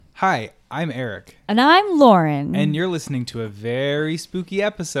Hi, I'm Eric. And I'm Lauren. And you're listening to a very spooky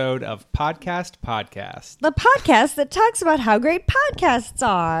episode of Podcast. The podcast that talks about how great podcasts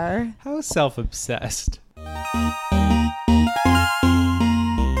are. How self-obsessed.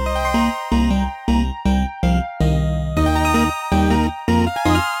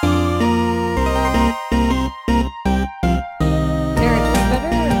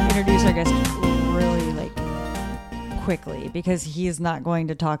 Quickly, because he is not going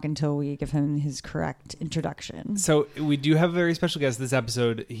to talk until we give him his correct introduction. So we do have a very special guest this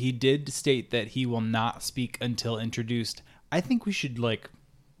episode. He did state that he will not speak until introduced. I think we should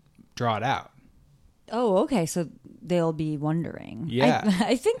draw it out. Oh, okay. So they'll be wondering. Yeah.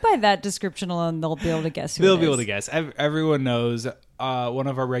 I think by that description alone, they'll be able to guess who They'll it be is. able to guess. Everyone knows one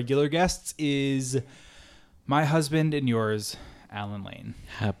of our regular guests is my husband and yours, Alan Lane.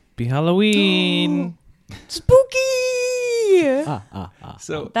 Happy Halloween. Spooky!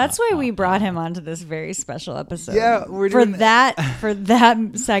 So that's why we brought him onto this very special episode. Yeah, we're for doing that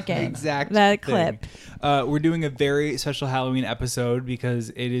second, exact that thing. clip. We're doing a very special Halloween episode because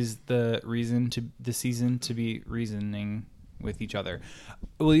it is the season to be reasoning with each other.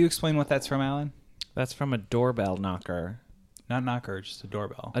 Will you explain what that's from, Alan? That's from a doorbell knocker. Not knocker, just a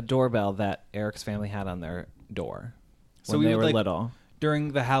doorbell. A doorbell that Eric's family had on their door when we they would, were little.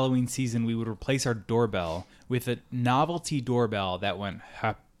 During the Halloween season, we would replace our doorbell with a novelty doorbell that went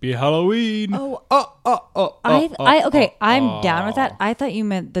Happy Halloween. I'm down with that. I thought you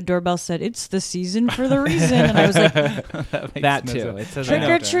meant the doorbell said it's the season for the reason, and I was like, that too. It says trick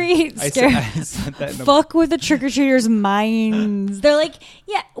or treat, I said that fuck with the trick or treaters' minds. They're like,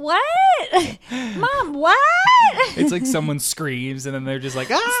 yeah, what, Mom, what? It's like someone screams, and then they're just like,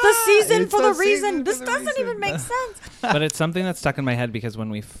 it's the season it's for the the reason. season This for the doesn't reason. even make sense. But it's something that's stuck in my head because when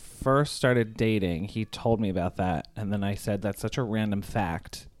we first started dating, he told me about that, and then I said, "That's such a random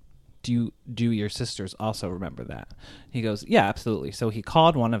fact. Do your sisters also remember that?" He goes, "Yeah, absolutely." So he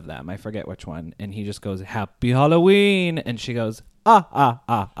called one of them, I forget which one, and he just goes, "Happy Halloween," and she goes, We had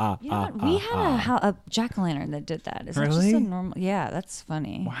a jack-o'-lantern that did that. Is that just Really? a normal? Yeah, that's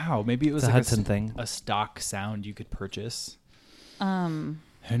funny. Wow, maybe it was It's a like Hudson thing. a stock sound you could purchase. Who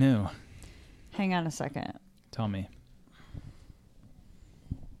knew? Hang on a second. Tell me.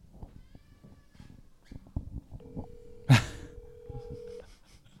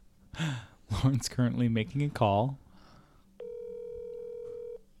 Lauren's currently making a call.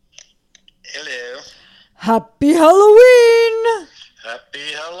 Hello. Happy Halloween!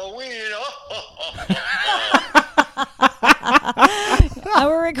 Happy Halloween.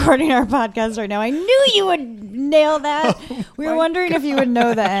 We're recording our podcast right now. I knew you would nail that. We were wondering if you would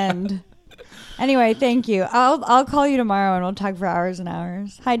know the end. Anyway, thank you. I'll call you tomorrow and we'll talk for hours and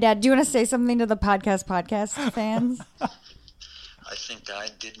hours. Hi, Dad. Do you want to say something to the podcast fans? I think I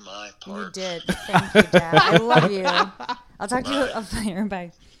did my part. You did. Thank you, Dad. I love you. I'll talk to you later.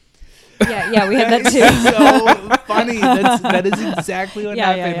 Bye. Yeah, we had that too. So funny. That is exactly what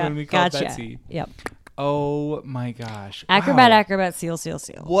happened when we called gotcha. Betsy. Yep. Oh my gosh. Acrobat, Wow. seal.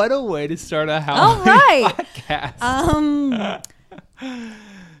 What a way to start a Halloween All right.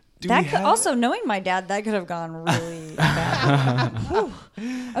 podcast. Also, knowing my dad, that could have gone really bad.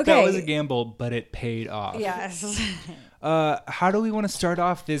 Okay. That was a gamble, but it paid off. Yes. How do we want to start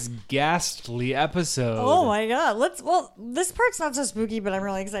off this ghastly episode? Oh my God. This part's not so spooky, but I'm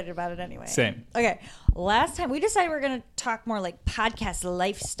really excited about it anyway. Same. Okay. Last time we decided we're going to talk more like podcast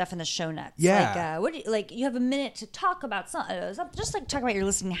life stuff in the show notes. Yeah. You have a minute to talk about something, just like talk about your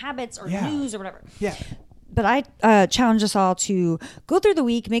listening habits or news or whatever. Yeah. But I challenge us all to go through the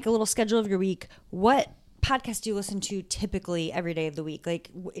week, make a little schedule of your week. What podcast do you listen to typically every day of the week?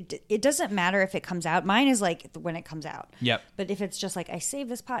 Like, it doesn't matter if it comes out. Mine is like when it comes out. Yep. But if it's just like I save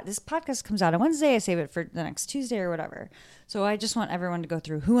this podcast comes out on Wednesday, I save it for the next Tuesday or whatever. So I just want everyone to go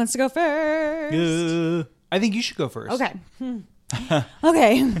through. Who wants to go first? I think you should go first. Okay.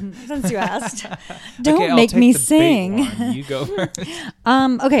 Okay, since you asked. Don't I'll make take me the sing. bait one. You go first.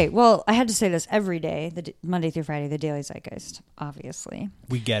 Okay, well, I had to say this every day, Monday through Friday, the Daily Zeitgeist, obviously.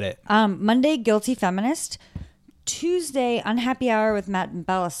 We get it. Monday, Guilty Feminist. Tuesday, Unhappy Hour with Matt and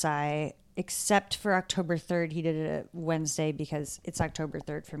Belisai, except for October 3rd. He did it at Wednesday because it's October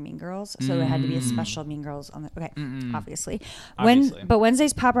 3rd for Mean Girls. So it had to be a special Mean Girls on the... Okay, obviously. But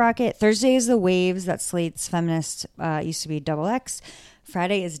Wednesday's Pop Rocket. Thursday is The Waves. That's Slate's feminist. Used to be Double X.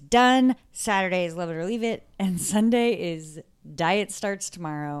 Friday is Done. Saturday is Love It or Leave It. And Sunday is Diet Starts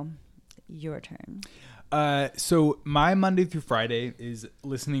Tomorrow. Your turn. So my Monday through Friday is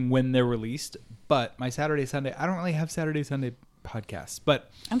listening when they're released, but my Saturday, Sunday, I don't really have Saturday, Sunday podcasts. But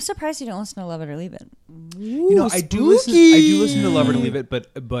I'm surprised you don't listen to Love It or Leave It. I do listen to Love It or Leave It,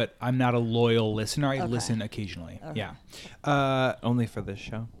 but I'm not a loyal listener. I listen occasionally. Okay. Yeah. Only for this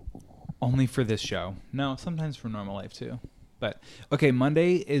show. Only for this show. No, sometimes for normal life too. But okay,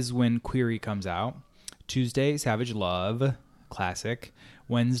 Monday is when Query comes out. Tuesday, Savage Love, classic.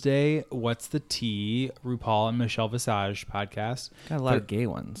 Wednesday, What's the Tea? RuPaul and Michelle Visage podcast. Got a lot of gay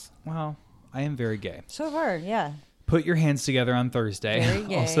ones. Well, I am very gay. So far, yeah. Put Your Hands Together on Thursday. Very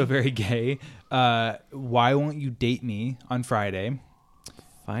gay. Also very gay. Why Won't You Date Me on Friday.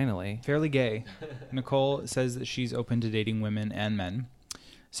 Finally. Fairly gay. Nicole says that she's open to dating women and men.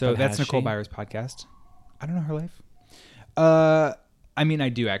 So But that's has Nicole she? Byer's podcast. I don't know her life. I mean, I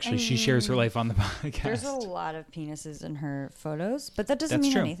do actually. She shares her life on the podcast. There's a lot of penises in her photos, but that doesn't That's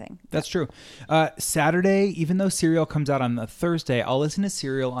mean true. anything. That's true. Saturday, even though Serial comes out on a Thursday, I'll listen to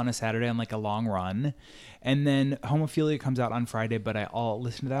Serial on a Saturday on like a long run. And then Homophilia comes out on Friday, but I'll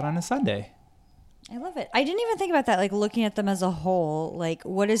listen to that on a Sunday. I love it. I didn't even think about that, like looking at them as a whole. Like,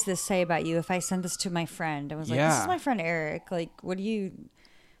 what does this say about you if I sent this to my friend? I was like, this Yeah. is my friend Eric. Like, what do you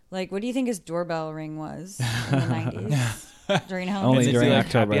think his doorbell ring was in the 90s? During Halloween. Only Is it during like,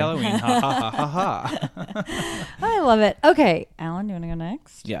 October. Happy Halloween. Ha ha ha ha ha. I love it. Okay, Alan, do you want to go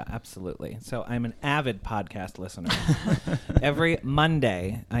next? Yeah, absolutely. So I'm an avid podcast listener. Every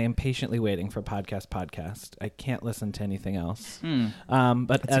Monday, I am patiently waiting for podcast. I can't listen to anything else. But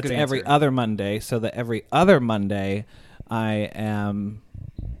That's a that's good every answer. other Monday. So that every other Monday, I am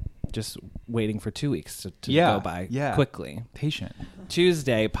just waiting for 2 weeks to Yeah, go by yeah. quickly. Patient.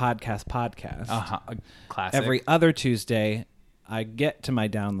 Tuesday, podcast. Classic. Every other Tuesday, I get to my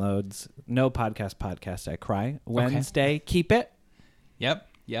downloads. No podcast. I cry. Wednesday, keep it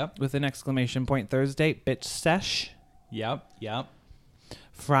Yep. with an exclamation point. Thursday, bitch sesh. Yep.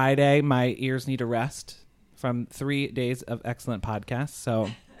 Friday, my ears need a rest from 3 days of excellent podcasts. So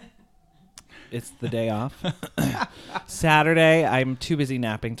it's the day off. Saturday, I'm too busy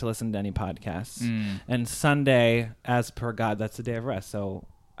napping to listen to any podcasts. And Sunday, as per God, that's the day of rest. So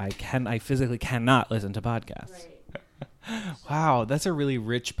I physically cannot listen to podcasts. Wow, that's a really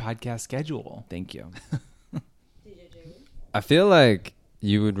rich podcast schedule. Thank you. I feel like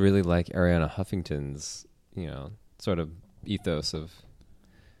you would really like Ariana Huffington's, sort of ethos of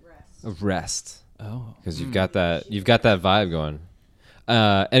rest. Oh. Because you've got that vibe going.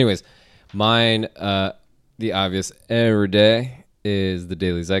 Anyways, mine, the obvious every day is the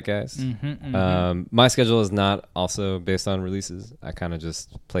Daily Zeitgeist. My schedule is not also based on releases. I kind of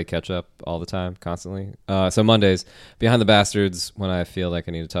just play catch up all the time, constantly. So Mondays, Behind the Bastards, when I feel like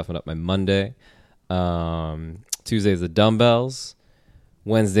I need to toughen up my Monday. Tuesday is the Dumbbells.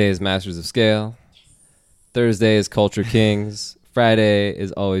 Wednesday is Masters of Scale. Thursday is Culture Kings. Friday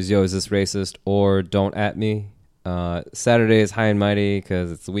is always Yo, Is This Racist? Or Don't At Me. Saturday is High and Mighty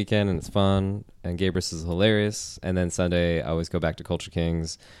because it's the weekend and it's fun. And Gabrus is hilarious. And then Sunday, I always go back to Culture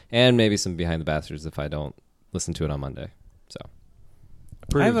Kings. And maybe some Behind the Bastards if I don't listen to it on Monday. So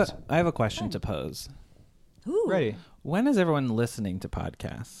I have a question to pose. Ooh. Ready. When is everyone listening to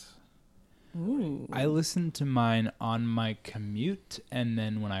podcasts? Ooh. I listen to mine on my commute and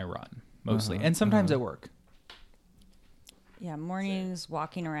then when I run, mostly. And sometimes at work. Yeah, mornings,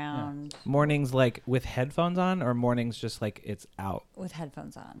 walking around Mornings like with headphones on or mornings just like it's out? with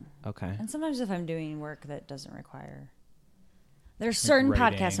headphones on. Okay. And sometimes if I'm doing work that doesn't require. There's certain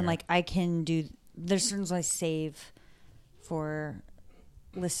writing podcasts I'm or- like, I can do. There's certain ones I save for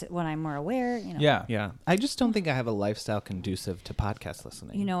listen when I'm more aware. Yeah. Yeah. I just don't think I have a lifestyle conducive to podcast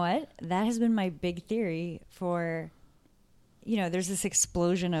listening. You know what? That has been my big theory for, there's this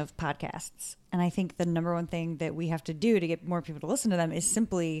explosion of podcasts. And I think the number one thing that we have to do to get more people to listen to them is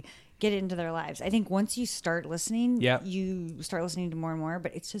simply get it into their lives. I think once you start listening, Yep. you start listening to more and more.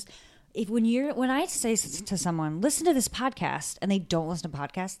 But it's just, when I say to someone, listen to this podcast, and they don't listen to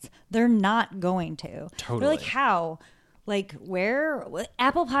podcasts, they're not going to. Totally. They're like, how? Like, where?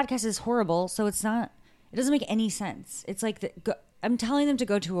 Apple Podcast is horrible, so it doesn't make any sense. It's like, I'm telling them to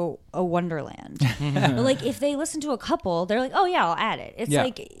go to a Wonderland. But like, if they listen to a couple, they're like, oh yeah, I'll add it. It's Yeah.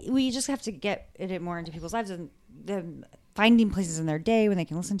 like, we just have to get it more into people's lives and them finding places in their day when they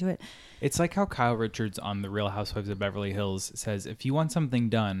can listen to it. It's like how Kyle Richards on The Real Housewives of Beverly Hills says, if you want something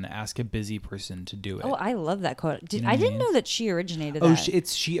done, ask a busy person to do it. Oh, I love that quote. know what I I didn't mean? know that she originated Oh, that.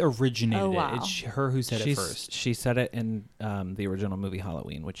 she originated Oh, wow. it. It's her who said it first. She said it in the original movie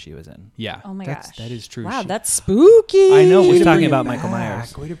Halloween, which she was in. Yeah. Oh my That's- gosh. That is true. Wow, She- that's spooky. I know. She's way to talking bring it about Michael back.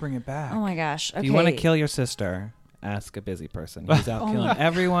 Myers. Way to bring it back. Oh my gosh. Okay. If you want to kill your sister, ask a busy person. He's out killing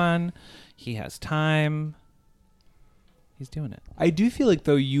everyone. He has time. He's doing it. I do feel like,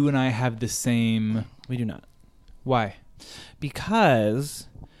 though, you and I have the same... We do not. Why? Because,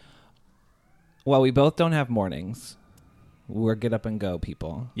 well, we both don't have mornings. We're get up and go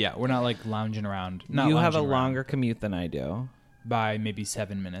people. Yeah, we're not like lounging around. You have a longer commute than I do. By maybe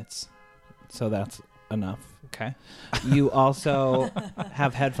 7 minutes. So that's enough. Okay. You also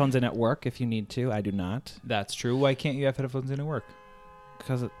have headphones in at work if you need to. I do not. That's true. Why can't you have headphones in at work?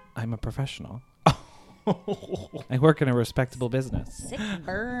 Because I'm a professional. I work in a respectable business. Sick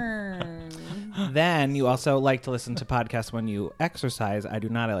burn. Then you also like to listen to podcasts when you exercise. I do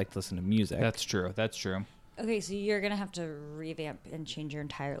not. I like to listen to music. That's true. That's true. Okay, so you're going to have to revamp and change your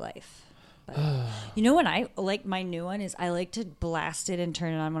entire life. But you know what I like? My new one is I like to blast it and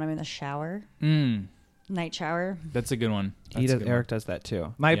turn it on when I'm in the shower. Night shower. That's a good one. Eric does that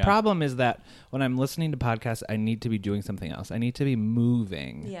too. My problem is that when I'm listening to podcasts, I need to be doing something else. I need to be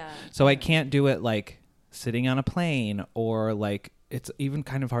moving. Yeah. So I can't do it like sitting on a plane or like it's even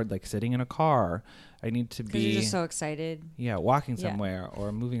kind of hard like sitting in a car. I need to be you're just so excited. Yeah, walking somewhere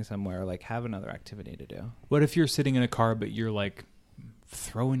or moving somewhere, like have another activity to do. What if you're sitting in a car but you're like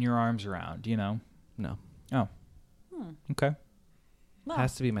throwing your arms around, you know? No. Oh. Okay. Well,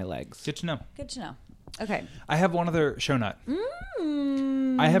 Has to be my legs. Good to know. good to know. Okay. I have one other show nut.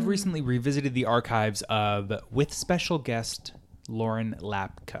 I have recently revisited the archives of With Special Guest Lauren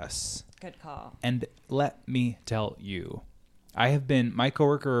Lapkus. Good call. And let me tell you, my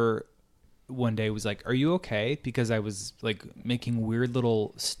coworker one day was like, "Are you okay?" Because I was like making weird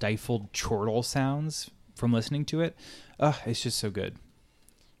little stifled chortle sounds from listening to it. It's just so good.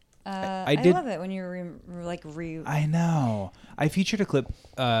 I love it when you're I know. I featured a clip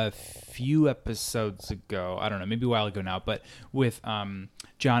a few episodes ago. I don't know, maybe a while ago now, but with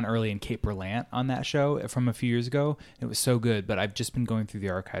John Early and Kate Berlant on that show from a few years ago. It was so good, but I've just been going through the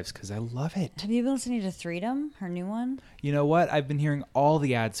archives because I love it. Have you been listening to Freedom, her new one? You know what? I've been hearing all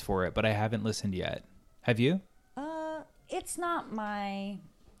the ads for it, but I haven't listened yet. Have you? It's not my...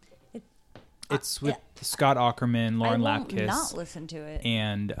 It's with Scott Aukerman, Lauren I won't Lapkus. not listen to it.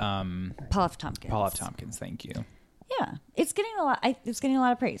 And Paul F. Tompkins. Paul F. Tompkins, thank you. Yeah, it's getting a lot. It's getting a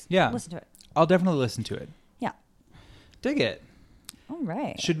lot of praise. Yeah, listen to it. I'll definitely listen to it. Yeah. Dig it. All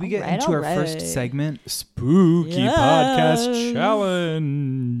right. Should we get into our first segment, Spooky Podcast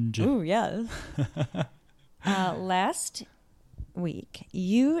Challenge? Ooh, yes. Last week,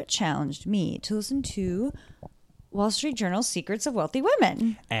 you challenged me to listen to Wall Street Journal's Secrets of Wealthy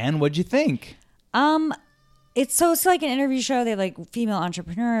Women. And what'd you think? It's like an interview show. They have like female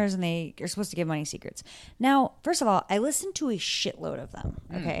entrepreneurs and they are supposed to give money secrets. Now, first of all, I listened to a shitload of them.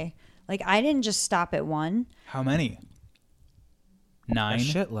 Okay. Like I didn't just stop at one. How many? 9? A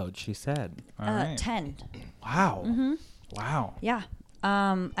shitload, she said. All right. 10. Wow. Wow. Yeah.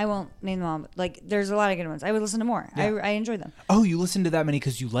 I won't name them all. Like, there's a lot of good ones. I would listen to more. Yeah. I enjoyed them. Oh, you listened to that many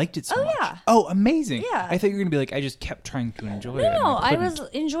because you liked it so much? Yeah. Oh, amazing. Yeah. I thought you were going to be like, I just kept trying to enjoy it. No, I couldn't. was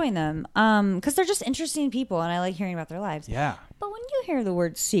enjoying them. Because they're just interesting people, and I like hearing about their lives. Yeah. But when you hear the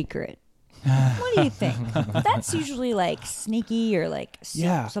word secret, what do you think? That's usually like sneaky or like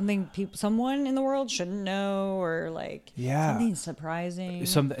something someone in the world shouldn't know, or like something surprising.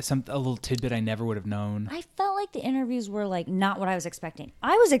 A little tidbit I never would have known. I felt like the interviews were like not what I was expecting.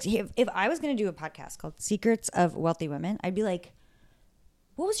 I was if I was going to do a podcast called Secrets of Wealthy Women, I'd be like,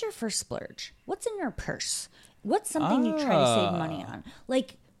 what was your first splurge? What's in your purse? What's something you try to save money on?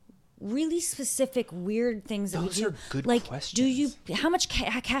 Like really specific weird things that Those we do. are good like questions. do you how much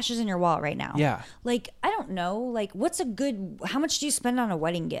cash is in your wallet right now? Yeah. Like I don't know, like what's a good, how much do you spend on a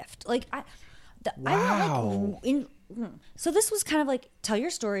wedding gift? Like I want like so this was kind of like tell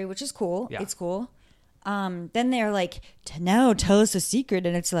your story, which is cool. Yeah. It's cool. Then they're like, now tell us a secret,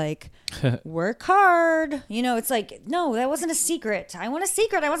 and it's like, work hard. You know, it's like, no, that wasn't a secret. I want a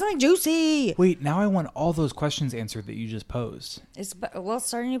secret. I want something juicy. Wait, now I want all those questions answered that you just posed. Start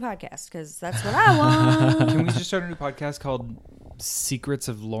a new podcast because that's what I want. Can we just start a new podcast called Secrets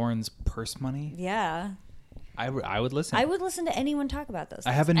of Lauren's Purse Money? Yeah. I would listen. I would listen to anyone talk about those.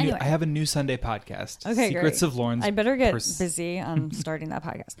 I have a new Sunday podcast. Okay, Secrets great. of Lauren's. I better get Purse. busy on starting that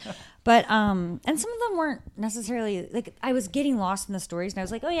podcast. But and some of them weren't necessarily like, I was getting lost in the stories, and I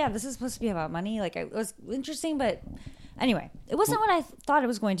was like, oh yeah, this is supposed to be about money. Like it was interesting, but anyway, it wasn't what I thought it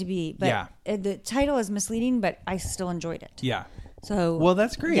was going to be. But the title is misleading, but I still enjoyed it. Yeah. So well,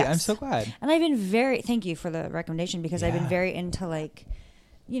 that's great. yes. I'm so glad. And I've been thank you for the recommendation, because I've been very into like,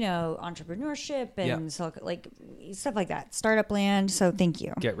 you know, entrepreneurship and like stuff like that, startup land. So thank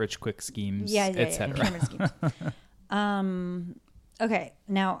you. Get rich quick schemes, et etc. Okay,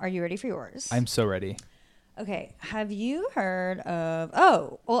 now are you ready for yours? I'm so ready. Okay, have you heard of?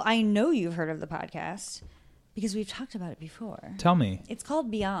 Oh, well, I know you've heard of the podcast because we've talked about it before. Tell me. It's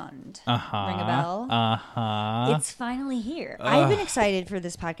called Beyond. Uh-huh. Ring a bell? Uh-huh. It's finally here. I've been excited for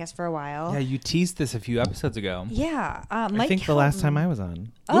this podcast for a while. Yeah, you teased this a few episodes ago. Yeah. I Mike think the last time I was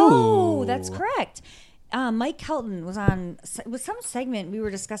on. Oh, Ooh. that's correct. Mike Kelton was on with some segment we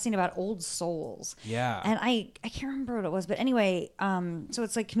were discussing about old souls. Yeah. And I can't remember what it was, but anyway, so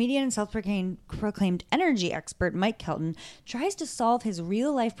it's like comedian and self-proclaimed energy expert Mike Kelton tries to solve his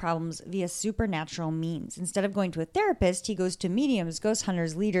real-life problems via supernatural means. Instead of going to a therapist, he goes to mediums, ghost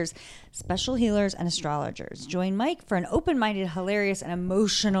hunters, leaders, special healers, and astrologers. Join Mike for an open-minded, hilarious, and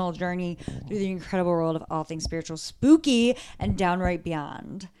emotional journey through the incredible world of all things spiritual, spooky, and downright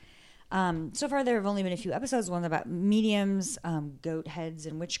beyond. So far, there have only been a few episodes, one about mediums, goat heads,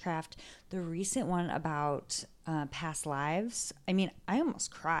 and witchcraft. The recent one about past lives. I mean, I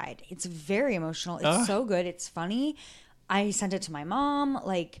almost cried. It's very emotional. It's so good. It's funny. I sent it to my mom.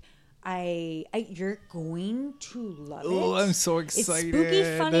 Like, you're going to love it. Oh, I'm so excited. It's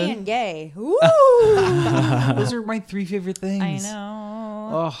spooky, funny, and gay. Ooh. Those are my 3 favorite things. I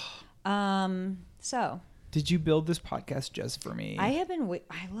know. Oh. So... Did you build this podcast just for me? I have been.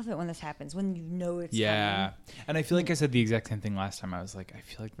 I love it when this happens. When you know it's Yeah. coming. And I feel like I said the exact same thing last time. I was like, I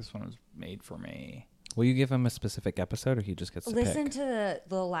feel like this one was made for me. Will you give him a specific episode, or he just gets to Listen pick? to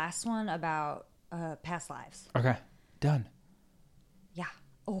the last one about past lives. Okay. Done. Yeah.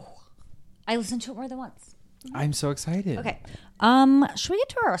 Oh, I listened to it more than once. I'm so excited. Okay. Should we get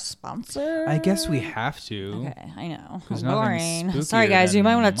to our sponsor? I guess we have to. Okay, I know. 'Cause Boring. nothing's Sorry, spookier guys. You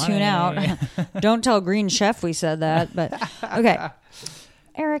than might want to tune out. money. Don't tell Green Chef we said that. But okay,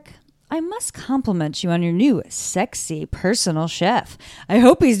 Eric. I must compliment you on your new sexy personal chef. I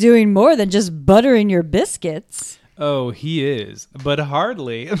hope he's doing more than just buttering your biscuits. Oh, he is, but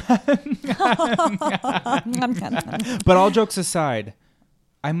hardly. But all jokes aside,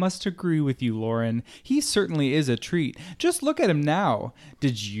 I must agree with you, Lauren. He certainly is a treat. Just look at him now.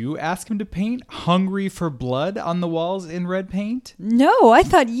 Did you ask him to paint "Hungry for Blood" on the walls in red paint? No, I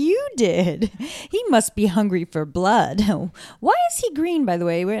thought you did. He must be hungry for blood. Why is he green, by the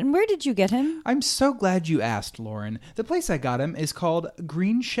way? And where did you get him? I'm so glad you asked, Lauren. The place I got him is called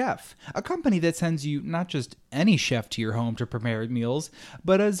Green Chef, a company that sends you not just any chef to your home to prepare meals,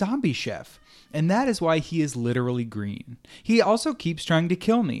 but a zombie chef. And that is why he is literally green. He also keeps trying to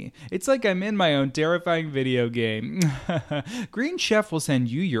kill me. It's like I'm in my own terrifying video game. Green Chef will send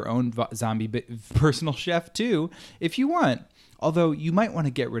you your own zombie personal chef too, if you want. Although you might want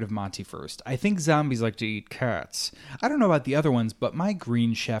to get rid of Monty first. I think zombies like to eat cats. I don't know about the other ones, but my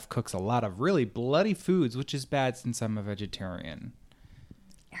Green Chef cooks a lot of really bloody foods, which is bad since I'm a vegetarian.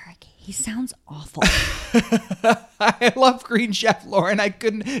 Eric, he sounds awful. I love Green Chef, Lauren. It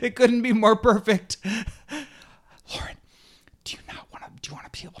couldn't be more perfect. Lauren, do you want to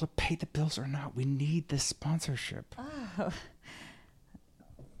be able to pay the bills or not? We need this sponsorship. Oh.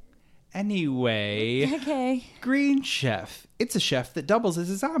 Anyway, Okay. Green Chef. It's a chef that doubles as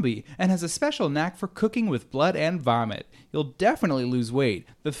a zombie and has a special knack for cooking with blood and vomit. You'll definitely lose weight.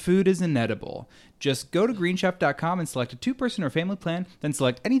 The food is inedible. Just go to greenchef.com and select a 2-person or family plan, then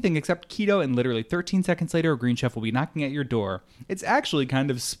select anything except keto, and literally 13 seconds later, a Green Chef will be knocking at your door. It's actually kind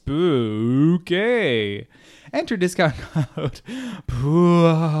of spooky. Enter discount code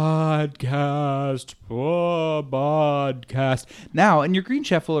podcast now, and your Green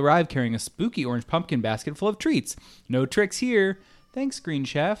Chef will arrive carrying a spooky orange pumpkin basket full of treats. No tricks here. Thanks, Green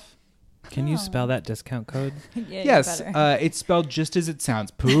Chef. Can you spell that discount code? Yeah, Yes, you better. it's spelled just as it sounds.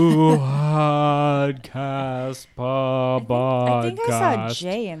 Podcast. I think I saw a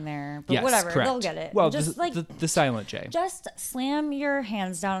J in there, but Yes, whatever. correct. They'll get it. Well, just the silent J. just slam your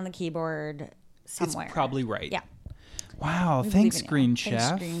hands down on the keyboard somewhere. It's probably right. Yeah. Wow, We thanks, believe in you. Green Thanks,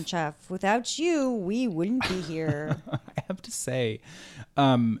 Chef. Green Chef. Without you, we wouldn't be here. I have to say,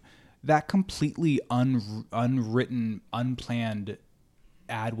 that completely unwritten, unplanned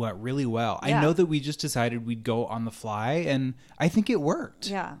ad went really well. Yeah. I know that we just decided we'd go on the fly, and I think it worked.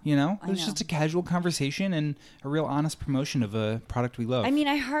 Yeah, You know? I It was know. just a casual conversation and a real honest promotion of a product we love. I mean,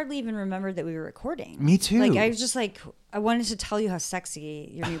 I hardly even remembered that we were recording. Me too. Like, I was just like, I wanted to tell you how sexy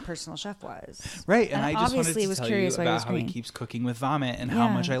your new personal chef was. right, and I just wanted obviously to was tell curious you why he about was how he green. keeps cooking with vomit and how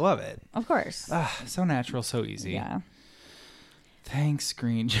Yeah. much I love it. Of course. So natural, so easy. Yeah. Thanks,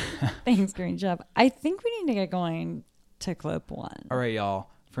 Green Chef. Thanks, Green Chef. I think we need to get going to clip 1. All right, y'all.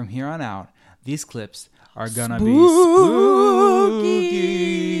 From here on out, these clips are gonna Spooky. be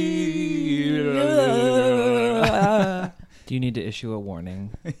spooky. Do you need to issue a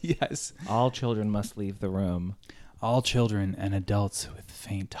warning? Yes. All children must leave the room. all children and adults with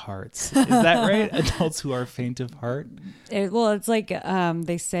faint hearts. Is that right? Adults who are faint of heart? It's like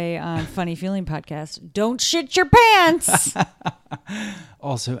they say on Funny Feeling podcast, don't shit your pants.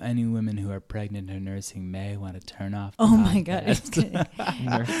 Also, any women who are pregnant or nursing may want to turn off the Oh my God.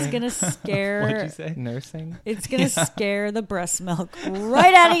 podcast. It's going to scare. What'd you say? Nursing. It's going to scare the breast milk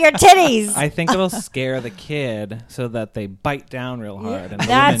right out of your titties. I think it'll scare the kid so that they bite down real hard. And the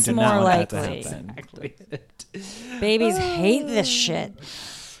That's women do not more want that to likely. happen. Exactly. Babies hate this shit.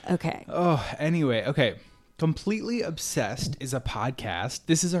 Okay. Oh, anyway, okay. Completely Obsessed is a podcast.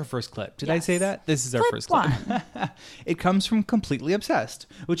 This is our first clip. Did I say that? This is our first clip. It comes from Completely Obsessed,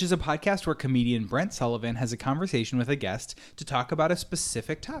 which is a podcast where comedian Brent Sullivan has a conversation with a guest to talk about a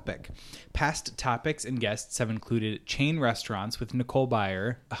specific topic. Past topics and guests have included chain restaurants with Nicole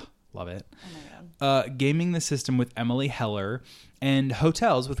Byer. Oh, love it. Oh my God. Gaming the System with Emily Heller, and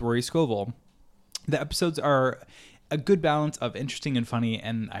Hotels with Rory Scovel. The episodes are a good balance of interesting and funny,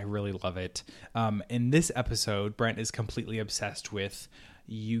 and I really love it. In this episode, Brent is completely obsessed with,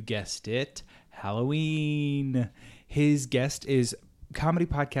 you guessed it, Halloween. His guest is comedy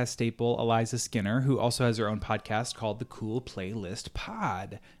podcast staple Eliza Skinner, who also has her own podcast called The Cool Playlist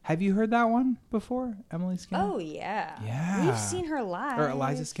Pod. Have you heard that one before, Emily Skinner? Oh, yeah. Yeah. We've seen her live. Or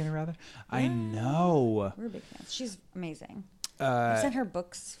Eliza Skinner, rather. Yeah. I know. We're big fans. She's amazing. I sent her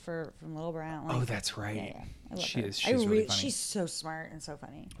books from Little Brown. Oh, that's right. Yeah. I love She her. is. She's really funny. She's so smart and so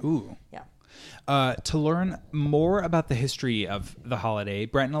funny. Ooh. Yeah. To learn more about the history of the holiday,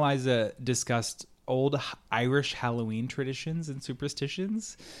 Brent and Eliza discussed old Irish Halloween traditions and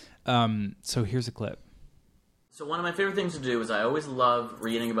superstitions. So here's a clip. So one of my favorite things to do is I always love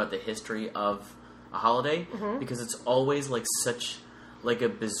reading about the history of a holiday because it's always like such like a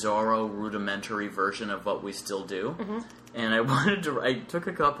bizarro, rudimentary version of what we still do. And I took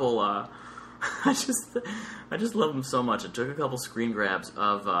a couple, I just love them so much. I took a couple screen grabs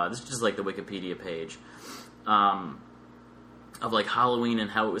of, this is just like the Wikipedia page, of like Halloween and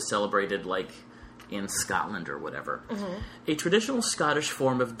how it was celebrated like in Scotland or whatever. A traditional Scottish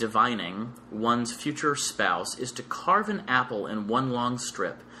form of divining one's future spouse is to carve an apple in one long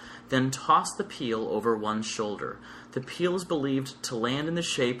strip, then toss the peel over one's shoulder. The peel is believed to land in the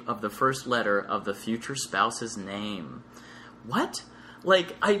shape of the first letter of the future spouse's name. What?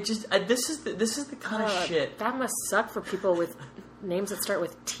 Like, this is the kind of shit. That must suck for people with names that start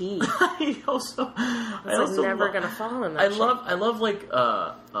with T. I also never gonna fall in that. I love like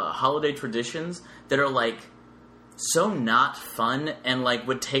holiday traditions that are like so not fun and like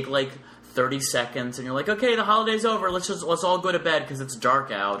would take like 30 seconds, and you're like, okay, the holiday's over. Let's all go to bed because it's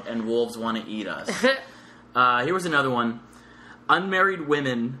dark out and wolves want to eat us. Here was another one. Unmarried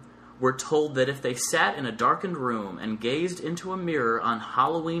women were told that if they sat in a darkened room and gazed into a mirror on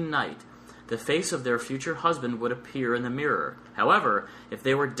Halloween night, the face of their future husband would appear in the mirror. However, if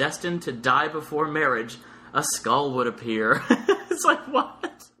they were destined to die before marriage, a skull would appear. It's like,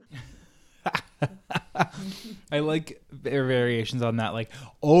 what? I like their variations on that. Like,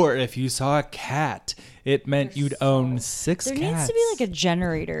 or if you saw a cat, it meant you'd own 6 There cats. needs to be like a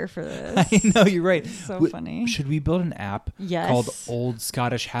generator for this. I know, you're right. So funny. Should we build an app Yes. called Old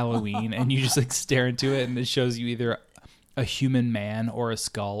Scottish Halloween, and you just like stare into it, and it shows you either a human man or a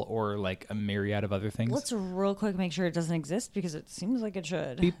skull or like a myriad of other things? Let's real quick make sure it doesn't exist because it seems like it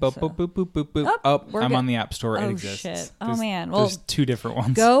should. Beep, boop, boop, boop, boop, boop, boop. Oh, Oh, I'm good. on the App Store. It Oh, exists. shit. Oh, There's- man. Well, there's 2 different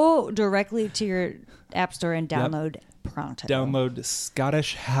ones. Go directly to your app store and download pronto. Download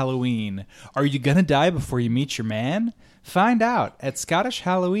Scottish Halloween. Are you gonna die before you meet your man? Find out at Scottish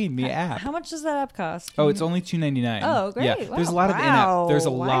Halloween, the app. How much does that app cost? Oh, it's only $2.99. Oh, great. Yeah, there's a Wow. lot of in-app. There's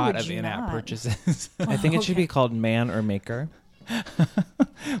a Why lot would of you in-app not? purchases. I think it should be called Man or Maker. Like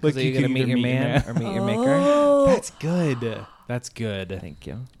So you're can gonna meet either your man or meet your maker. Oh, That's good. That's good. Thank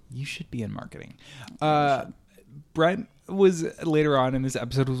you. You should be in marketing. Brent was later on in this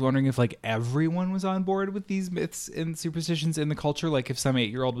episode was wondering if like everyone was on board with these myths and superstitions in the culture. Like if some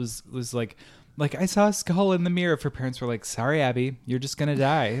 8-year-old was like I saw a skull in the mirror. If her parents were like, "Sorry, Abby, you're just gonna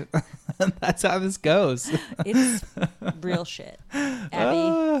die." That's how this goes. it's real shit.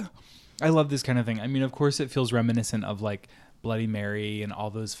 Abby. I love this kind of thing. I mean, of course, it feels reminiscent of like Bloody Mary and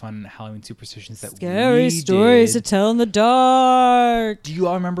all those fun Halloween superstitions that Scary we stories did. to tell in the dark. Do you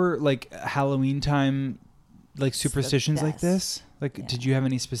all remember like Halloween time, like superstitions like best. this? Like, Yeah. did you have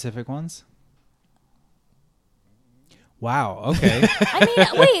any specific ones? Wow. Okay. I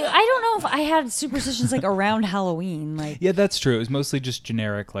mean, wait, I don't know if I had superstitions like around Halloween. Like, Yeah, that's true. It was mostly just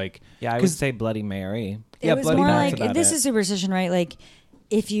generic. Like, Yeah, I would 'cause- say Bloody Mary. it yeah, was Bloody more Mary's like about this it. is superstition, right? Like,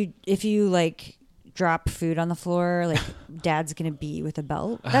 if you like drop food on the floor, like dad's gonna be with a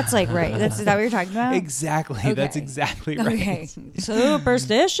belt. That's like right. Is that what you're talking about? Exactly. Okay. That's exactly right. Okay.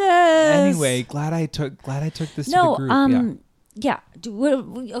 Superstitious. Anyway, glad I took this to the group. Yeah.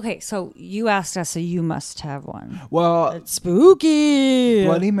 Okay, so you asked us, so you must have one. Well, It's spooky.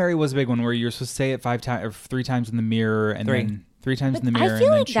 Bloody Mary was a big one where you're supposed to say it 5 times or 3 times in the mirror, and then 3 times in the mirror. I feel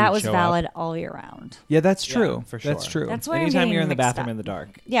and like then that she would was show valid up. all year round. Yeah, that's true. Yeah, for sure. That's true. That's why I'm Anytime getting you're in the mixed bathroom up. in the dark.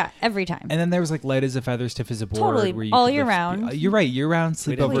 Yeah, every time. And then there was like light as a feather, stiff as a board. Totally, where you all could year lift- round. You're right. Year round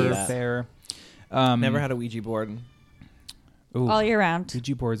We didn't do sleepover that. affair. Never had a Ouija board. Ooh, all year round.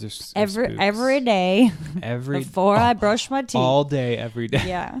 Ouija boards are spooks. Every day every before I brush my teeth. all day, every day.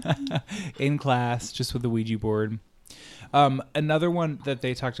 Yeah. In class, just with the Ouija board. Another one that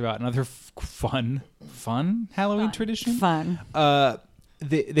they talked about, another fun Halloween tradition. Fun.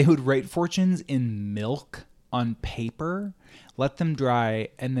 They would write fortunes in milk on paper, let them dry,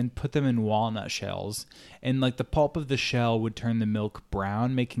 and then put them in walnut shells. And like the pulp of the shell would turn the milk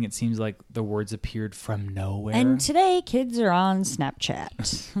brown, making it seem like the words appeared from nowhere. And today, kids are on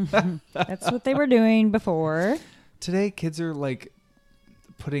Snapchat. That's what they were doing before. Today, kids are like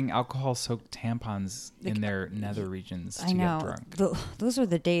putting alcohol-soaked tampons in their nether regions to I know. get drunk. Those were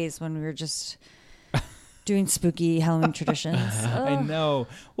the days when we were just doing spooky Halloween traditions. I know.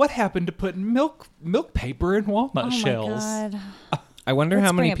 What happened to putting milk paper in walnut shells? Oh, my God. I wonder Let's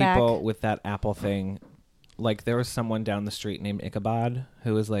how many bring it people back. with that apple thing. Like there was someone down the street named Ichabod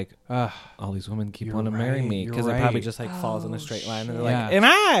who was like, all these women keep You're wanting to marry right, me you're because it probably right. just like falls in a straight line and they're Yeah. like, and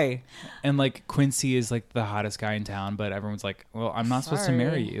I. And like Quincy is like the hottest guy in town, but everyone's like, well, I'm not supposed to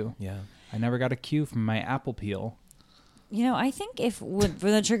marry you. Yeah. I never got a cue from my apple peel. You know, I think when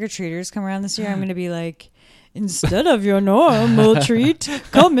the trick-or-treaters come around this year, I'm going to be like, instead of your normal treat,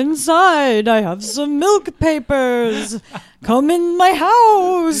 come inside. I have some milk papers. Come in my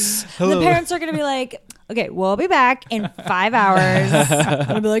house. And the parents are going to be like, okay, we'll be back in 5 hours. I'm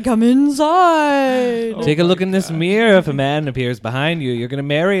going to be like, come inside. Take a look in this mirror. If a man appears behind you, you're going to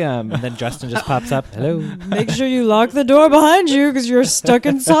marry him. And then Justin just pops up. Hello. Make sure you lock the door behind you because you're stuck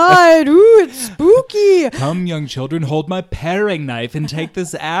inside. Ooh, it's spooky. Come, young children, hold my paring knife and take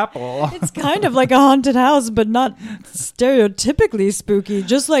this apple. It's kind of like a haunted house, but not stereotypically spooky,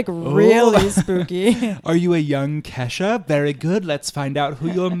 just like really spooky. Are you a young Kesha? Very good. Let's find out who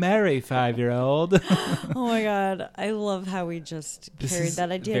you'll marry, 5-year-old. Oh my God. I love how we just This carried is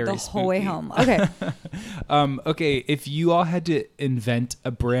that idea very the whole way spooky. home. Okay. Okay, if you all had to invent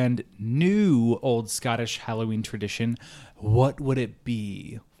a brand new old Scottish Halloween tradition, what would it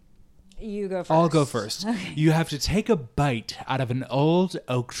be? You go first. I'll go first. You have to take a bite out of an old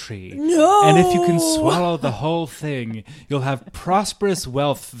oak tree. No! And if you can swallow the whole thing, you'll have prosperous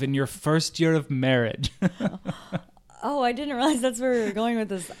wealth in your first year of marriage. Oh, I didn't realize that's where we were going with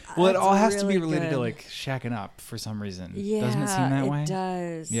this. Well, it That's all has to be really related to good. like shacking up for some reason. Yeah, Doesn't it seem that way? It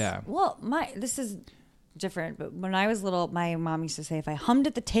does. Yeah. Well, this is different, but when I was little, my mom used to say if I hummed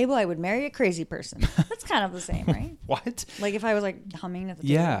at the table, I would marry a crazy person. That's kind of the same, right? What? Like if I was like humming at the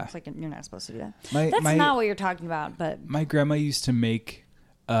table, Yeah. it's like you're not supposed to do that. My- That's my- not what you're talking about, but My grandma used to make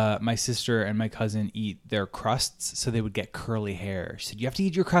my sister and my cousin eat their crusts so they would get curly hair. She said, you have to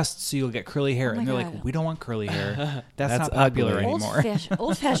eat your crusts so you'll get curly hair. Oh my And they're God. like, we don't want curly hair. That's That's not popular ugly. anymore.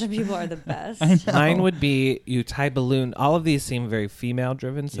 old-fashioned people are the best. Mine would be you tie balloon. All of these seem very female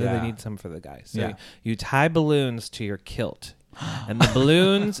driven, so Yeah. they need some for the guys. So Yeah. you tie balloons to your kilt. And the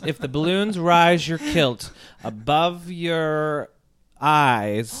balloons, if the balloons rise your kilt above your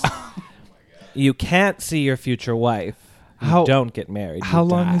eyes, you can't see your future wife. You How- don't get married. How you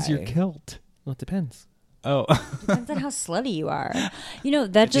long is die. your kilt? Well, it depends. Oh, Depends on how slutty you are. You know,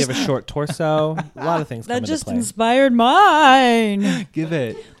 that If you just have a short torso, a lot of things come that into just play. inspired mine. give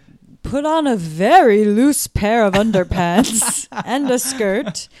it. Put on a very loose pair of underpants and a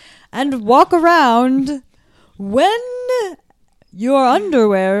skirt and walk around when your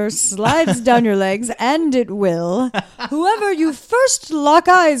underwear slides down your legs, and it will. Whoever you first lock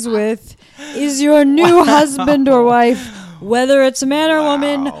eyes with is your new husband or wife, whether it's a man or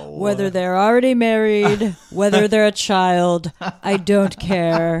woman, whether they're already married, whether they're a child. I don't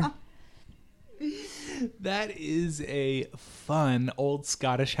care. That is a fun old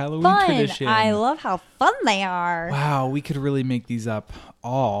Scottish Halloween Fun. tradition. I love how fun they are. Wow, we could really make these up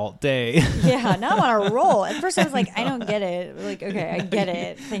all day. Yeah, now I'm on a roll. At first I was like, I don't get it. Like, okay, I get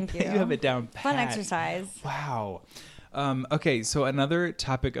it. Thank you. You have it down pat. Fun exercise. Wow. Okay, so another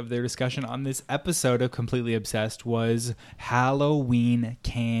topic of their discussion on this episode of Completely Obsessed was Halloween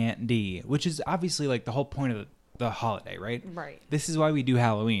candy, which is obviously like the whole point of the holiday, right? Right. This is why we do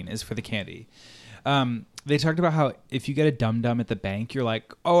Halloween, is for the candy. They talked about how if you get a Dum Dum at the bank, you're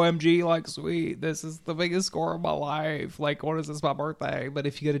like, OMG, like, sweet, this is the biggest score of my life. Like, what is this, my birthday? But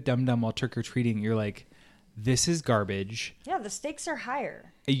if you get a Dum Dum while trick-or-treating, you're like, this is garbage. Yeah, the stakes are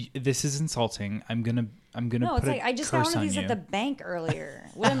higher. This is insulting. I'm gonna No, put it's like I just got curse one of on these you. at the bank earlier.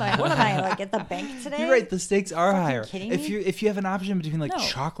 What am I like at the bank today? You're right. The stakes are higher. kidding If me? you have an option between like No.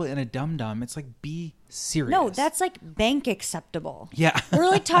 chocolate and a Dum Dum, it's like be serious. No, that's like bank acceptable. Yeah. We're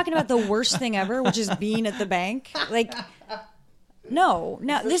like talking about the worst thing ever, which is being at the bank. Like, no,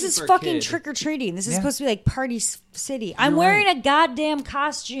 this is for a fucking kid. trick or treating. This is Yeah. supposed to be like Party City. I'm You're wearing right. a goddamn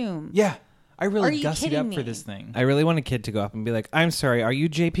costume. Yeah. I Are really you gussied kidding up for me? this thing. I really want a kid to go up and be like, I'm sorry, are you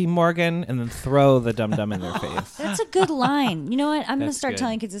JP Morgan? And then throw the Dum Dum in their face. That's a good line. You know what? I'm gonna That's start good.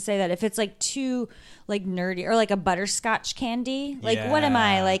 telling kids to say that if it's like too like nerdy or like a butterscotch candy. Like, what am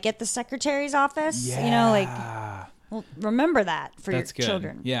I Yeah. like at the secretary's office? Yeah. You know, like, well, remember that for That's your good.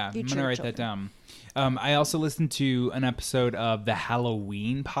 children. Yeah, I'm future gonna write children. that down. I also listened to an episode of the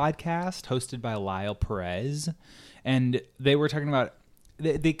Halloween podcast hosted by Lyle Perez, and they were talking about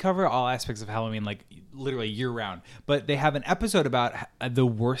they cover all aspects of Halloween, like literally year round. But they have an episode about the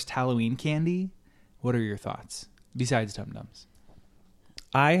worst Halloween candy. What are your thoughts besides Dum Dums?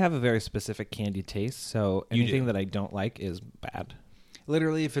 I have a very specific candy taste, so You anything do. that I don't like is bad.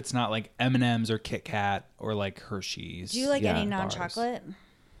 Literally, if it's not like M&M's or Kit Kat or like Hershey's. Do you like Yeah, any bars. non-chocolate?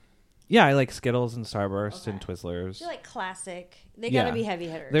 Yeah, I like Skittles and Starburst and Okay. Twizzlers. Do you like classic? They Yeah. gotta be heavy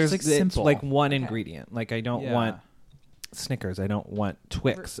hitters. There's like it's simple. like one Okay. ingredient. Like I don't Yeah. want Snickers. I don't want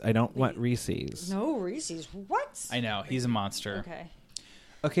Twix. I don't want Reese's. no Reese's. What? I know he's a monster. Okay.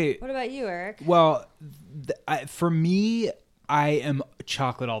 Okay. What about you, Eric? Well, for me, I am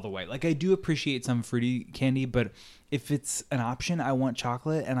chocolate all the way. Like, I do appreciate some fruity candy, but if it's an option, I want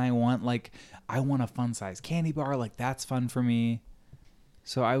chocolate, and I want a fun size candy bar. Like, that's fun for me.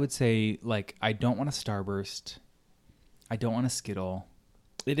 So I would say, like, I don't want a Starburst. I don't want a Skittle.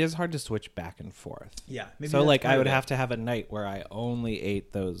 It is hard to switch back and forth. Yeah. So like I would have to have a night where I only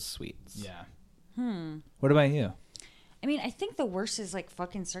ate those sweets. Yeah. What about you? I mean, I think the worst is like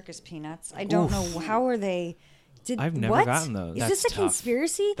fucking circus peanuts. I don't know how are they. I've never what? gotten those. Is That's this a tough.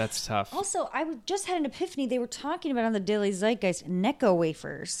 conspiracy? That's tough. Also, just had an epiphany. They were talking about on the Daily Zeitgeist Necco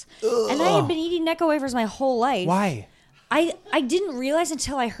wafers, and I had been eating Necco wafers my whole life. Why? I didn't realize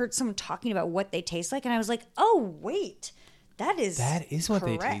until I heard someone talking about what they taste like, and I was like, oh wait, that is what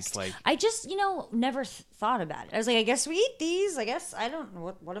they correct. taste like. I just never thought about it. I was like, I guess we eat these. I guess I don't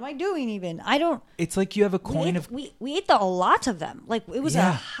know what am I doing even. I don't. It's like you have a We coin ate, of... we ate a lot of them. Like it was a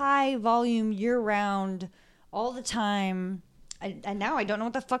Yeah. high volume year round, all the time. And now I don't know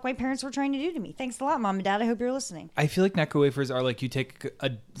what the fuck my parents were trying to do to me. Thanks a lot, Mom and Dad. I hope you're listening. I feel like Necco wafers are like you take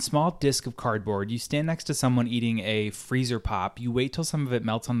a small disc of cardboard, you stand next to someone eating a freezer pop, you wait till some of it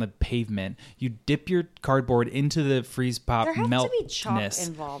melts on the pavement, you dip your cardboard into the freeze pop There has meltness. to be chalk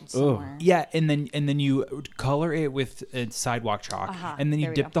involved somewhere. Yeah, and then you color it with sidewalk chalk, and then you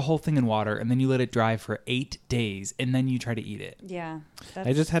there we dip go. the whole thing in water, and then you let it dry for 8 days, and then you try to eat it. Yeah.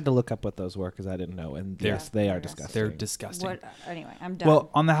 I just had to look up what those were because I didn't know, and yes, they are disgusting. They're disgusting. What? Anyway, I'm done. Well,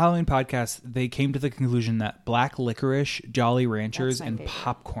 on the Halloween podcast, they came to the conclusion that black licorice, Jolly Ranchers, That's my and favorite.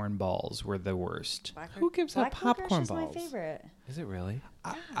 popcorn balls were the worst. Who gives out Black popcorn licorice balls? is my favorite. Is it really?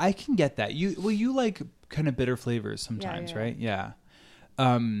 I can get that. You like kind of bitter flavors sometimes, yeah. right? Yeah.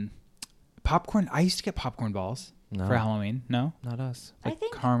 Popcorn. I used to get popcorn balls No. for Halloween. No, Not us. I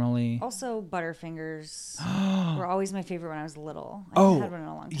think caramely. also Butterfingers were always my favorite when I was little. I Oh, haven't had one in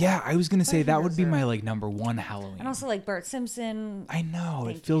a long time. yeah. I was gonna say that would be Butterfingers my are- like number one Halloween. And also like Bart Simpson. I know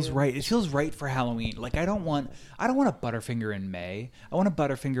it Thank feels you. right. It feels right for Halloween. Like I don't want a Butterfinger in May. I want a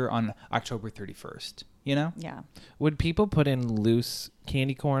Butterfinger on October 31st. You know? Yeah. Would people put in loose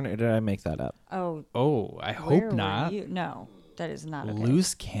candy corn, or did I make that up? Oh, Oh, I where hope were not. you? No, that is not okay.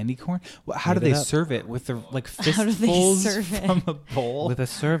 Loose candy corn? How do Leave it they up. serve it? With the like How do they fistfuls serve it? from a bowl? With a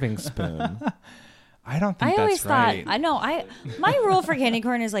serving spoon. I don't think I always that's right. thought my rule for candy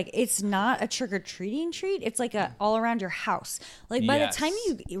corn is like it's not a trick or treating treat. It's like a all around your house. Like by Yes. the time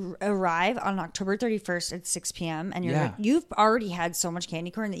you arrive on October 31st at 6 p.m. and Yeah. you've already had so much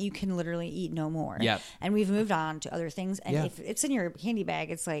candy corn that you can literally eat no more. Yep. And we've moved on to other things. And Yeah. if it's in your candy bag,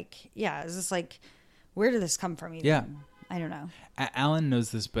 it's like, yeah, is this like, where did this come from? Even? Yeah. I don't know. Alan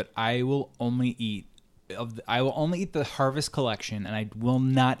knows this, but I will only eat the Harvest collection, and I will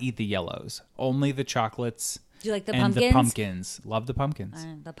not eat the yellows. Only the chocolates. Do you like the and pumpkins? the pumpkins. Love the pumpkins.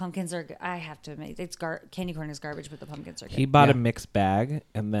 The pumpkins are. I have to admit, candy corn is garbage, but the pumpkins are good. He bought Yeah. a mixed bag,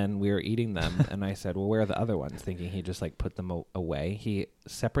 and then we were eating them, and I said, well, where are the other ones? Thinking he just like put them away. He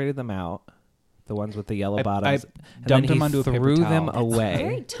separated them out, the ones with the yellow I bottoms. dumped and them onto a paper threw towel. them Very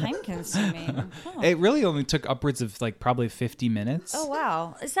away. time consuming. Oh. It really only took upwards of like probably 50 minutes. Oh,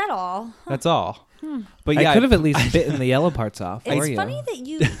 wow. Is that all? That's all. But yeah, I could have at least bitten the yellow parts off. for It's you. funny that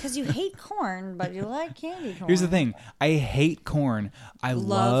because you hate corn, but you like candy corn. Here's the thing. I hate corn. I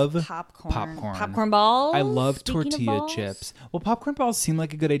love popcorn. popcorn. Popcorn balls. I love Speaking of tortilla balls, chips. Well, popcorn balls seem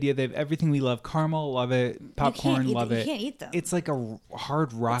like a good idea. They have everything we love. Caramel, love it. Popcorn, eat love them. it. You can't eat them. It's like a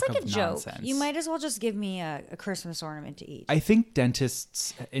hard rock It's like of a joke. nonsense. You might as well just give me a Christmas ornament to eat. I think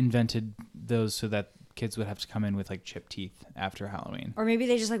dentists invented those so that kids would have to come in with like chipped teeth after Halloween. Or maybe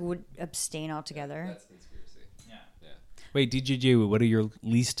they just like would abstain altogether. That's conspiracy. Wait, DJJ, what are your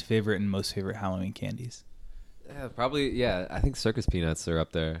least favorite and most favorite Halloween candies? Yeah, probably. Yeah, I think circus peanuts are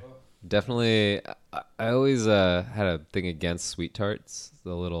up there. Definitely. I always had a thing against sweet tarts,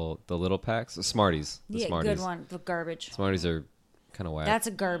 the little packs, Smarties. The Yeah, Smarties. good one. The garbage. Smarties are kind of whack. That's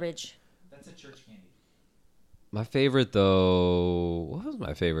a garbage. That's a church candy. My favorite though. What was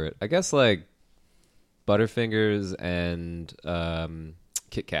my favorite? I guess like Butterfingers and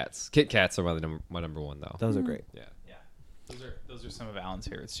Kit Kats. Kit Kats are my number one though. Those are great. Yeah. Those are some of Alan's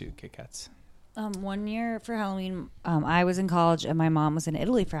favorites too, Kit Kats. One year for Halloween, I was in college and my mom was in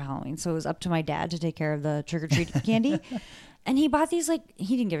Italy for Halloween, so it was up to my dad to take care of the trick or treat candy. And he bought these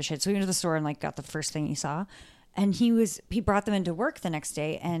he didn't give a shit, so he went to the store and got the first thing he saw, and he brought them into work the next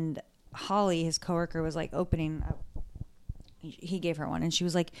day. And Holly, his coworker, was opening. He gave her one, and she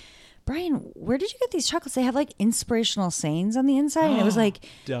was like, "Brian, where did you get these chocolates? They have inspirational sayings on the inside." And it was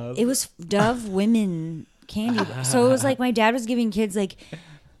Dove. It was Dove women candy. So it was my dad was giving kids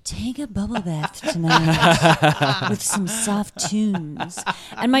take a bubble bath tonight with some soft tunes.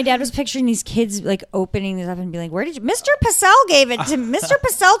 And my dad was picturing these kids opening these up and being where did you Mr. Pacell gave it to Mr.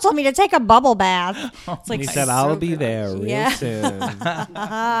 Pacell told me to take a bubble bath. It's He said, "I'll be there real Yeah. soon."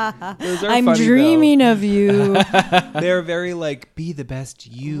 Those are I'm funny, dreaming of you. though. They're very be the best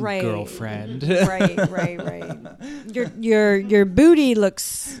you, Right. girlfriend. right. Your booty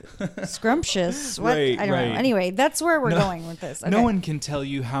looks scrumptious. What? Right, I don't know. right. Anyway, that's where we're going with this. Okay. No one can tell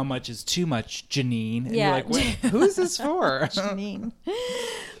you how much is too much, Janine. And Yeah. you're like, wait, who's this for? Janine.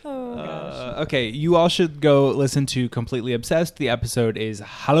 Oh gosh. Okay, you all should go listen to Completely Obsessed. The episode is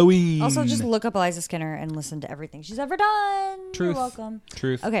Halloween. Also, just look up Eliza Skinner and listen to everything she's ever done. Truth. You're welcome.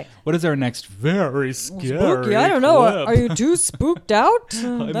 Truth. Okay. What is our next very scary Spooky. I don't know. clip? Are you too spooked out?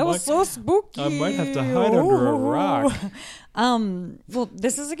 That was so spooky. I might have to hide under a rock. Well,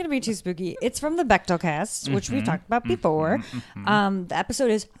 this isn't going to be too spooky. It's from the Bechdel cast, which we've talked about before. The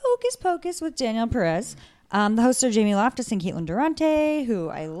episode is Hocus Pocus with Daniel Perez. The hosts are Jamie Loftus and Caitlin Durante, who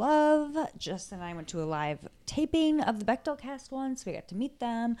I love. Justin and I went to a live taping of the Bechdel cast once. We got to meet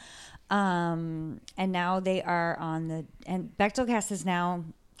them. And now they are and Bechdel cast is now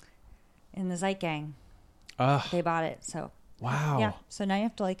in the Zeit Gang. They bought it. So, Wow. yeah. So now you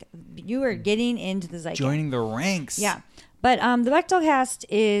have to you are getting into the Zeit Gang. Joining the ranks. Yeah. But the Bechdel cast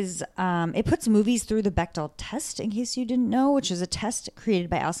is, it puts movies through the Bechdel test, in case you didn't know, which is a test created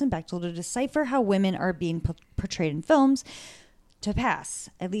by Alison Bechdel to decipher how women are being portrayed in films. To pass,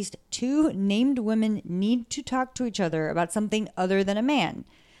 at least 2 named women need to talk to each other about something other than a man.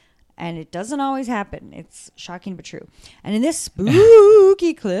 And it doesn't always happen. It's shocking but true. And in this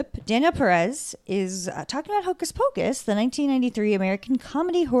spooky clip, Daniel Perez is talking about Hocus Pocus, the 1993 American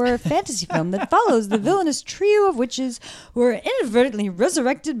comedy horror fantasy film that follows the villainous trio of witches who are inadvertently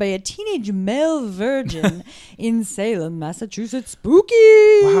resurrected by a teenage male virgin in Salem, Massachusetts. Spooky!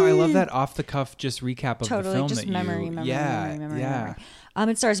 Wow, I love that off the cuff just recap of the film Just that memory. Yeah.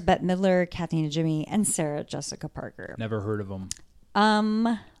 It stars Bette Midler, Kathleen Jimmy, and Sarah Jessica Parker. Never heard of them.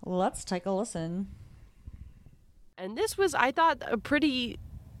 Let's take a listen. And this was, I thought, a pretty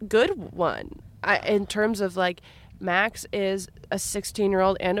good one. In terms of Max is a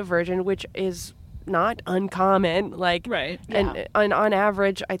 16-year-old and a virgin, which is not uncommon. Right. And on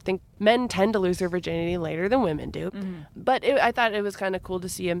average, I think men tend to lose their virginity later than women do. Mm-hmm. But I thought it was kind of cool to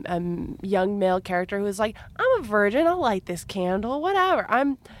see a young male character who was like, I'm a virgin, I'll light this candle, whatever.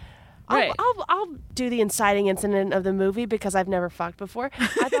 Right. I'll do the inciting incident of the movie because I've never fucked before.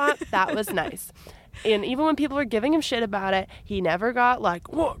 I thought that was nice. And even when people were giving him shit about it, he never got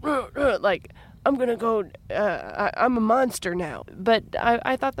I'm going to go, I'm a monster now. But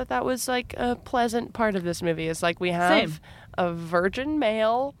I thought that was a pleasant part of this movie. Is we have a virgin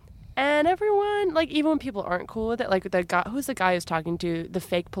male and everyone, even when people aren't cool with it, the guy, who's the guy who's talking to the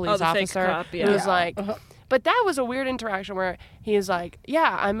fake police officer? Fake cop, yeah. Who was but that was a weird interaction where he is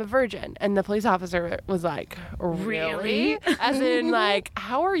yeah, I'm a virgin. And the police officer was really? As in,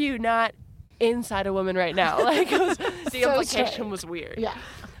 how are you not inside a woman right now? The implication was weird. Yeah.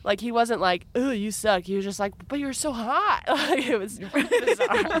 Like, he wasn't like, "Ooh, you suck." He was just like, "But you're so hot." Like, it was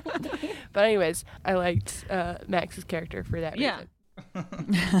bizarre. But anyways, I liked Max's character for that reason.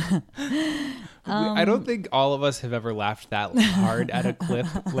 I don't think all of us have ever laughed that hard at a clip,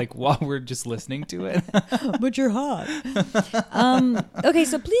 like while we're just listening to it. But you're hot. Okay,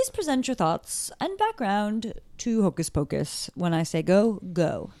 so please present your thoughts and background to Hocus Pocus. When I say go,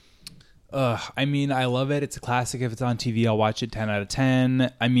 go. I mean, I love it. It's a classic. If it's on TV, I'll watch it 10 out of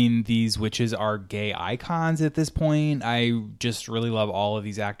 10. I mean, these witches are gay icons at this point. I just really love all of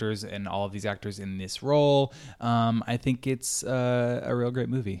these actors and all of these actors in this role. I think it's a real great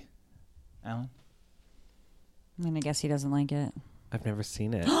movie. Alan? I mean, I guess he doesn't like it. I've never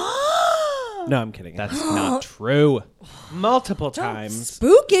seen it. No, I'm kidding. That's not true. Multiple times.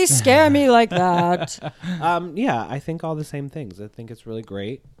 Spooky scare me like that. Yeah, I think all the same things. I think it's really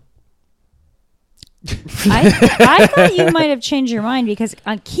great. I thought you might have changed your mind because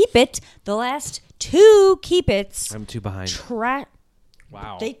on Keep It, the last 2 Keep It's, I'm too behind.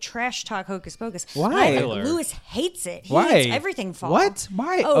 Wow. They trash talk Hocus Pocus. Why? Lewis hates it. He Why? hates everything fall. What?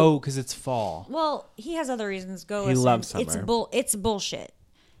 Why? Oh, because it's fall. Well, he has other reasons. Go He listen. loves summer. It's bullshit.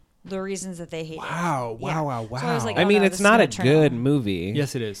 The reasons that they hate it. Wow. Yeah. So I was like, I oh, mean, no, it's this is not gonna a turn good on. movie.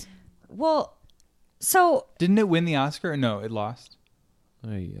 Yes, it is. Well, so Didn't it win the Oscar? No, it lost.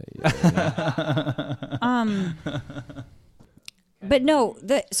 But no,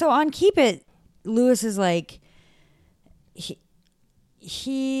 so on Keep It, Lewis is like,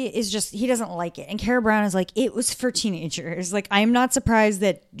 he doesn't like it, and Kara Brown is like, it was for teenagers. Like, I'm not surprised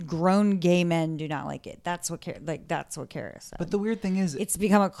that grown gay men do not like it. That's what Kara said. But the weird thing is, it's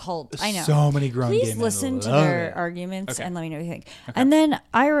become a cult. I know. So many grown gay men Please listen to love their it. arguments Okay. and let me know what you think. Okay. And then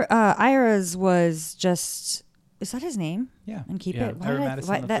Ira's was just, is that his name? Yeah. And Keep Yeah. It. Ira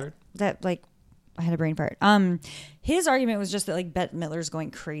Madison the third. That like, I had a brain fart. His argument was just that like Bette Midler's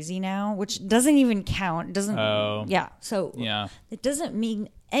going crazy now, which doesn't even count. It doesn't. Oh. Yeah. So Yeah. it doesn't mean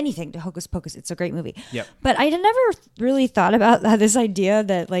anything to Hocus Pocus. It's a great movie. Yep. But I had never really thought about this idea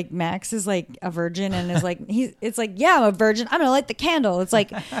that like Max is like a virgin and is like it's like, yeah, I'm a virgin. I'm gonna light the candle. It's like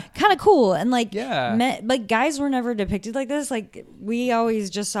kind of cool. And like, Yeah. like guys were never depicted like this. Like we always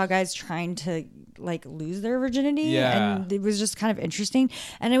just saw guys trying to like lose their virginity. Yeah. And it was just kind of interesting.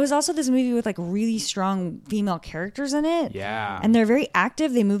 And it was also this movie with like really strong female characters in it. Yeah. And they're very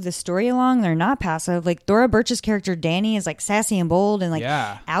active. They move the story along. They're not passive. Like Thora Birch's character Danny is like sassy and bold, and like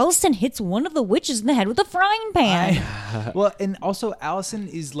Allison hits one of the witches in the head with a frying pan. Well, and also Allison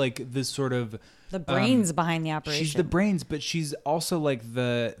is like this sort of the brains behind the operation. She's the brains, but she's also like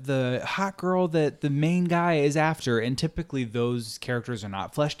the hot girl that the main guy is after. And typically those characters are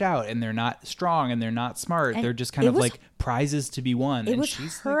not fleshed out, and they're not strong, and they're not smart. And they're just kind of like prizes to be won. It and was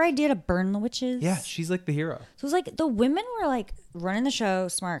she's her idea to burn the witches. Yeah, she's like the hero. So it was like the women were like running the show,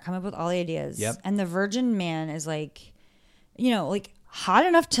 smart, coming up with all the ideas. Yep. And the virgin man is like, like hot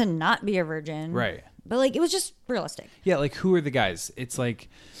enough to not be a virgin. Right. But like it was just realistic. Yeah, like who are the guys? It's like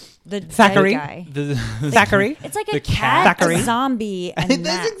the Thackeray guy. Thackeray. It's like the a cat, Thackeray. a zombie, and That's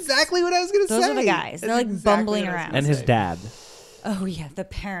Max. exactly what I was going to say. Those are the guys. They're like bumbling around. And his dad. Oh yeah, the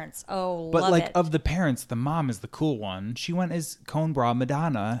parents. Oh, But love like it. of the parents, the mom is the cool one. She went as Cone Bra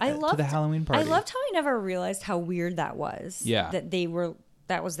Madonna to the Halloween party. I loved how I never realized how weird that was. Yeah.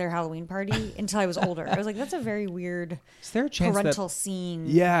 That was their Halloween party until I was older. I was like, that's a very weird Is there a chance parental that, scene.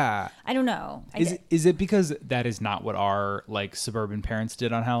 Yeah. I don't know. Is it because that is not what our like suburban parents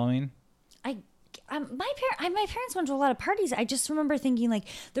did on Halloween? My parents went to a lot of parties. I just remember thinking like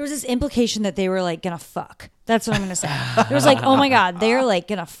there was this implication that they were like gonna fuck. That's what I'm gonna say. There was like, oh my god, they're like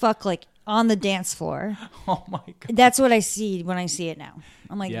gonna fuck like on the dance floor. Oh my god. That's what I see when I see it now.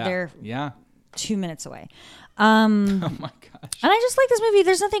 I'm like, they're 2 minutes away. Oh my gosh. And I just like this movie.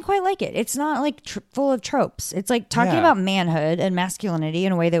 There's nothing quite like it. It's not like full of tropes. It's like talking about manhood and masculinity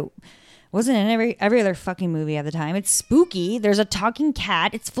in a way that wasn't in every other fucking movie at the time. It's spooky. There's a talking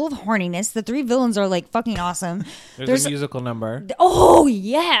cat. It's full of horniness. The 3 villains are like fucking awesome. There's a musical number. Oh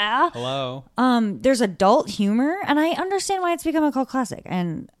yeah. Hello. There's adult humor, and I understand why it's become a cult classic.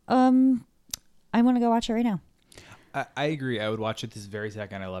 And I want to go watch it right now. I agree. I would watch it this very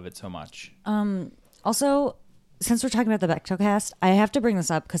second. I love it so much. Also, since we're talking about the Bechdel cast, I have to bring this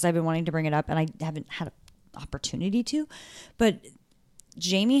up because I've been wanting to bring it up, and I haven't had an opportunity to. But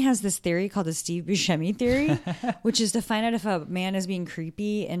Jamie has this theory called the Steve Buscemi theory, which is to find out if a man is being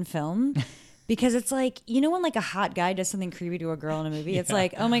creepy in film. Because it's like, when like a hot guy does something creepy to a girl in a movie, it's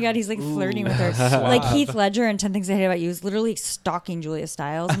like, oh my God, he's like flirting with her. Like Heath Ledger in 10 Things I Hate About You is literally stalking Julia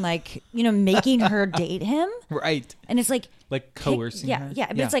Stiles and like, making her date him. Right. And it's like coercing her. Yeah,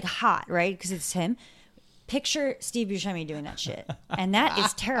 but it's like hot, right? Because it's him. picture Steve Buscemi doing that shit. And that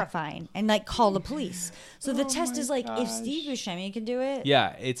is terrifying. And like call the police. So the test is like, if Steve Buscemi can do it,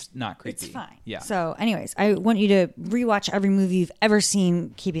 Yeah, it's not creepy. it's fine. Yeah. So anyways, I want you to rewatch every movie you've ever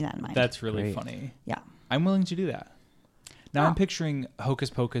seen, keeping that in mind. That's really Great. funny. yeah. I'm willing to do that. Now I'm picturing Hocus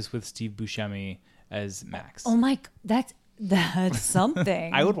Pocus with Steve Buscemi as Max. Oh my, that's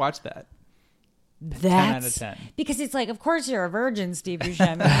something. I would watch that. That's 10 out of 10. Because it's like, of course you're a virgin, Steve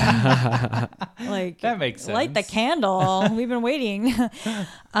Buscemi. Like That makes sense. Light the candle. We've been waiting.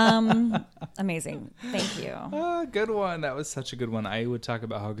 Amazing. Thank you. Good one. That was such a good one. I would talk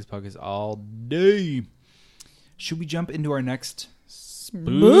about Hocus Pocus all day. Should we jump into our next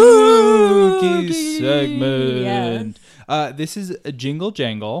spooky segment? Yes. This is a Jingle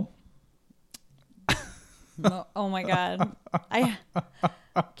Jangle. Oh my God. I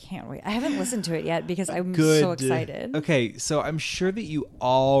can't wait. I haven't listened to it yet because I'm Good. so excited. Okay, so I'm sure that you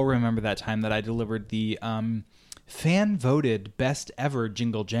all remember that time that I delivered the fan voted best ever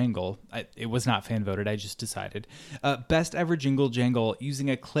Jingle Jangle. It was not fan voted. I just decided best ever Jingle Jangle using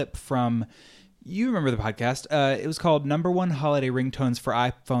a clip from. You remember the podcast. It was called Number 1 Holiday Ringtones for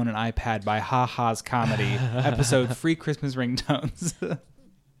iPhone and iPad by Ha Ha's Comedy, episode Free Christmas Ringtones.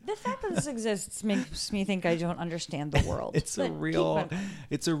 The fact that this exists makes me think I don't understand the world. It's But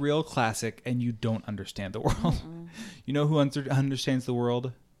a real classic, and you don't understand the world. You know who understands the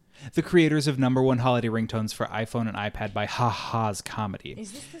world? The creators of Number 1 Holiday Ringtones for iPhone and iPad by Ha Ha's Comedy.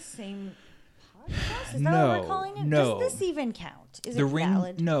 Is this the same podcast? Is that No, what we're calling it? no. Does this even count? Is The it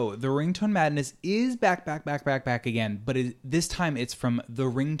valid? No, the Ringtone Madness is back again, but this time it's from the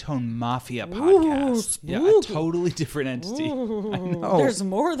Ringtone Mafia podcast. Yeah, a totally different entity. I know. There's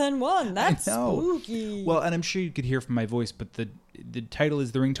more than one. That's I know. spooky. Well, and I'm sure you could hear from my voice, but the title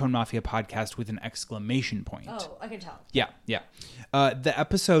is the Ringtone Mafia podcast with an exclamation point. Oh, I can tell. Yeah. The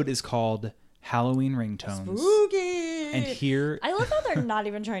episode is called Halloween Ringtones. Spooky. And here, I love how they're not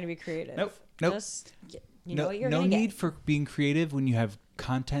even trying to be creative. Nope. Just, you know what you're no going to need get. for being creative when you have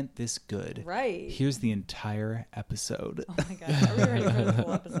content this good. Right. Here's the entire episode. Oh my God. Are we ready for the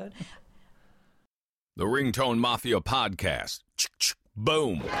full episode? The Ringtone Mafia Podcast.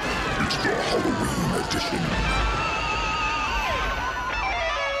 Boom. It's the Halloween edition.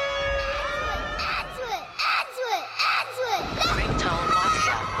 Ringtone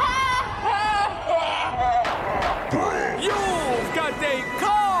Mafia. You've got a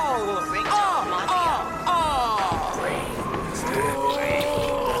call. Ringtone Mafia.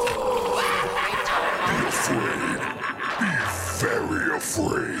 Very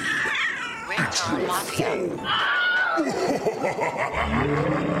afraid. Ringtone Mafia.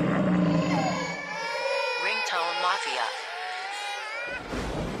 Ringtone Mafia.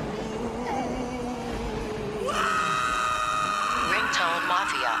 Ringtone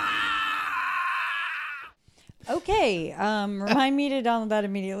Mafia. Okay. Remind me to download that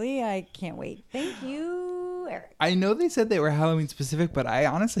immediately. I can't wait. Thank you, Eric. I know they said they were Halloween specific, but I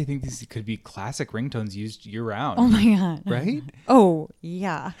honestly think these could be classic ringtones used year round. Oh my God. Right? Oh,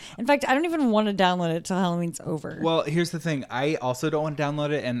 yeah. In fact, I don't even want to download it till Halloween's over. Well, here's the thing. I also don't want to download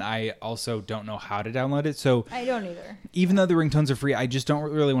it, and I also don't know how to download it. So I don't either. even though the ringtones are free, I just don't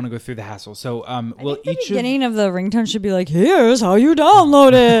really want to go through the hassle. So I think the beginning of the ringtone should be like, here's how you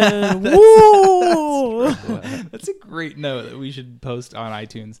download it. Woo! That's a great note that we should post on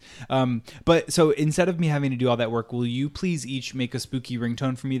iTunes. But so instead of me having to do all that work, will you please each make a spooky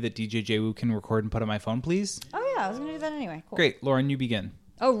ringtone for me that DJ Jwoo can record and put on my phone, please? Oh, yeah. I was going to do that anyway. Cool. Great. Lauren, you begin.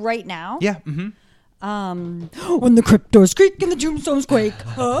 Oh, right now? Yeah. Mm-hmm. When the crypt doors creak and the tombstones quake.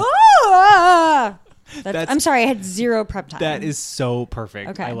 Ah! I'm sorry. I had zero prep time. That is so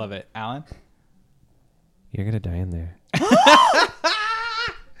perfect. Okay. I love it. Alan? You're going to die in there.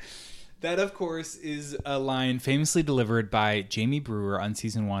 That, of course, is a line famously delivered by Jamie Brewer on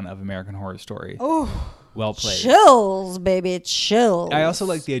season 1 of American Horror Story. Oh, well played. Chills, baby, chills. I also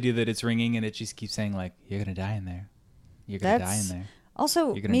like the idea that it's ringing and it just keeps saying, like, you're going to die in there. You're going to die in there.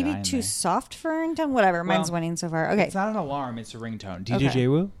 Also, You're gonna maybe die in too there. soft for a ringtone. Whatever, mine's winning so far. Okay. It's not an alarm, it's a ringtone. DJ Okay.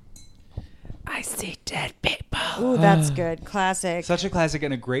 Jwoo? I see dead people. Ooh, that's good. Classic. Such a classic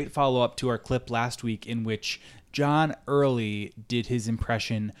and a great follow-up to our clip last week in which John Early did his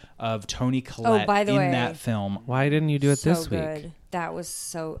impression of Toni Collette by the in way, that film. Why didn't you do it this week? Good. That was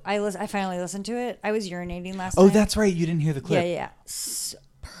so... I finally listened to it. I was urinating last Oh, night. that's right. You didn't hear the clip. Yeah.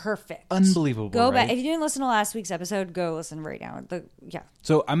 Perfect. Unbelievable, Go back. right? If you didn't listen to last week's episode, go listen right now.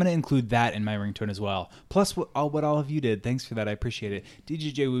 So I'm going to include that in my ringtone as well. Plus what all of you did. Thanks for that. I appreciate it.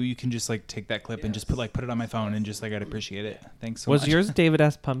 DJ Jwoo, you can just like take that clip and just put it on my phone and just like I'd appreciate it. Thanks so much. Was yours David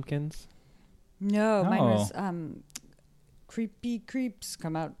S. Pumpkins? No, mine Oh. was creepy creeps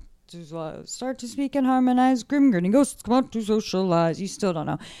come out to start to speak and harmonize. Grim grinning ghosts come out to socialize. You still don't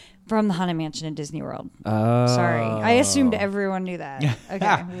know. From the Haunted Mansion in Disney World. Oh. Sorry. I assumed everyone knew that.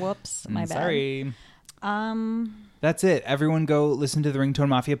 Okay. Whoops. My bad. Sorry. That's it. Everyone go listen to the Ringtone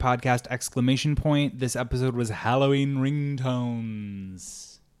Mafia podcast, ! This episode was Halloween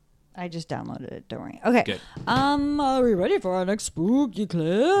ringtones. I just downloaded it. Don't worry. Okay. Good. Are we ready for our next spooky clip?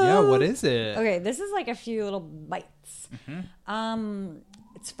 Yeah, what is it? Okay, this is like a few little bites.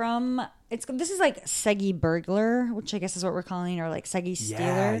 This is like Seggy Burglar, which I guess is what we're calling, or like Seggy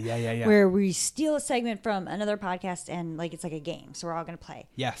Stealer. Yeah. Where we steal a segment from another podcast and like it's like a game. So we're all gonna play.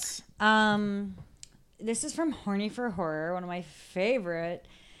 Yes. This is from Horny for Horror, one of my favorite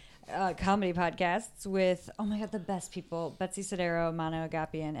comedy podcasts with, oh my God, the best people. Betsy Sodero, Mano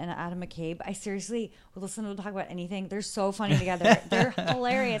Agapian, and Adam McCabe. I seriously will listen to them talk about anything. They're so funny together. They're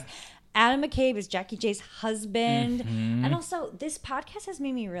hilarious. Adam McCabe is Jackie J's husband. And also, this podcast has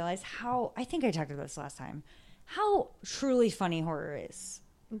made me realize how, I think I talked about this last time, how truly funny horror is.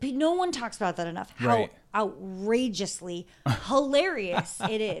 No one talks about that enough. How outrageously hilarious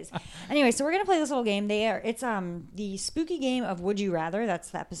it is. Anyway, so we're gonna play this little game. It's the spooky game of Would You Rather.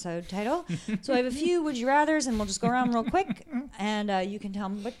 That's the episode title. So I have a few Would You Rathers, and we'll just go around real quick, and you can tell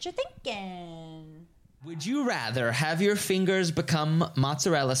me what you're thinking. Would you rather have your fingers become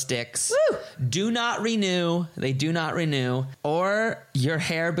mozzarella sticks? Woo! Do not renew. They do not renew. Or your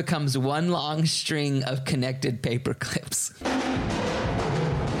hair becomes one long string of connected paper clips.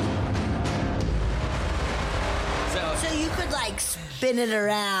 So you could like spin it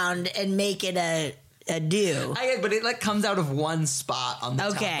around and make it a do. But it like comes out of one spot on the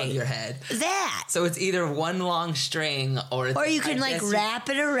top of your head. That. So it's either one long string or you can like wrap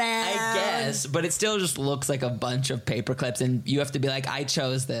it around. I guess, but it still just looks like a bunch of paper clips, and you have to be like, I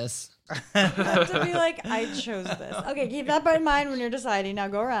chose this. You have to be like, I chose this. Okay, keep that in mind when you're deciding. Now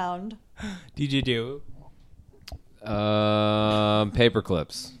go around. Did you do? Paper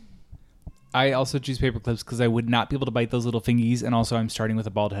clips. I also choose paper clips because I would not be able to bite those little fingies, and also I'm starting with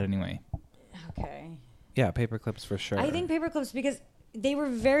a bald head anyway. Okay. Yeah, paper clips for sure. I think paper clips because they were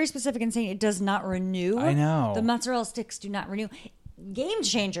very specific in saying it does not renew. I know. The mozzarella sticks do not renew. Game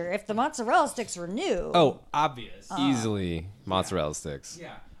changer if the mozzarella sticks renew. Oh, obvious. Easily mozzarella sticks.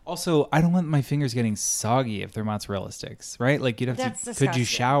 Yeah. Also, I don't want my fingers getting soggy if they're mozzarella sticks, right? Like you'd have That's to. disgusting. Could you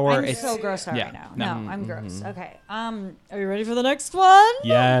shower? I'm so grossed out right now. No, I'm gross. Okay. Are you ready for the next one?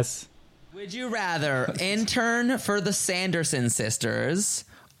 Yes. Would you rather intern for the Sanderson sisters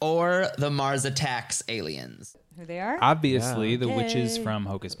or the Mars Attacks aliens? Who they are? Obviously, the witches from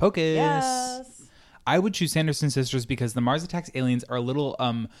Hocus Pocus. Yes. I would choose Sanderson sisters because the Mars Attacks aliens are a little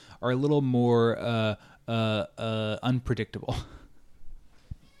more unpredictable.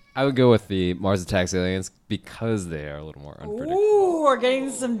 I would go with the Mars Attacks aliens because they are a little more unpredictable. Ooh, we're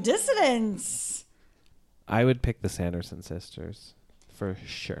getting some dissonance. I would pick the Sanderson sisters for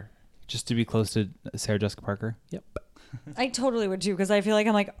sure. Just to be close to Sarah Jessica Parker? Yep. I totally would too because I feel like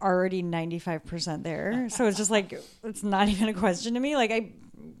I'm like already 95% there. So it's just like it's not even a question to me. Like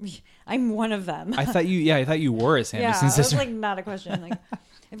I'm one of them. I thought you were a Sanderson yeah, sister. It's like not a question. Like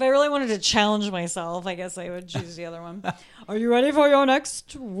if I really wanted to challenge myself, I guess I would choose the other one. Are you ready for your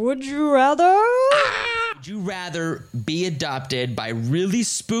next Would You Rather? Would you rather be adopted by really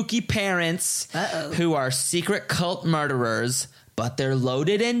spooky parents who are secret cult murderers, but they're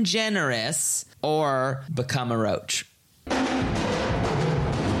loaded and generous, or become a roach? I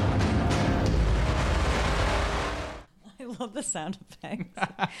love the sound effects.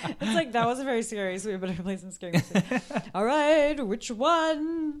 It's like, that wasn't very scary, so we better play some scary music. All right, which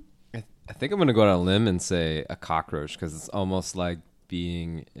one? I think I'm going to go out on a limb and say a cockroach because it's almost like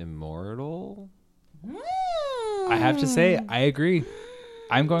being immortal. I have to say, I agree.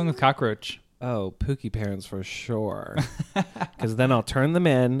 I'm going with cockroach. Oh, Pookie parents for sure. Because then I'll turn them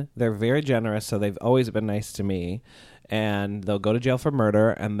in. They're very generous, so they've always been nice to me. And they'll go to jail for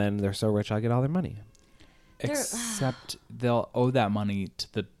murder, and then they're so rich I'll get all their money. Except they'll owe that money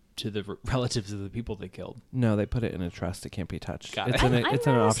to the relatives of the people they killed. No, they put it in a trust. It can't be touched. Got it. It's in an nervous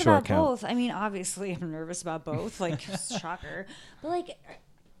offshore about account. both. I mean, obviously, I'm nervous about both. Like, shocker. But, like,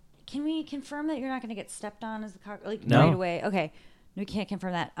 can we confirm that you're not going to get stepped on as the cockroach? Like, No. right away. Okay. No, we can't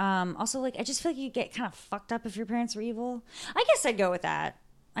confirm that. Also, like, I just feel like you get kind of fucked up if your parents were evil. I guess I'd go with that.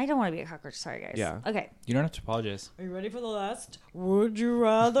 I don't want to be a cockroach. Sorry, guys. Yeah. Okay. You don't have to apologize. Are you ready for the last? Would you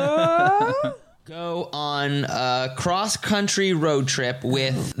rather? Go on a cross-country road trip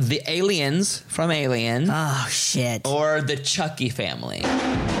with the aliens from Alien. Oh, shit. Or the Chucky family.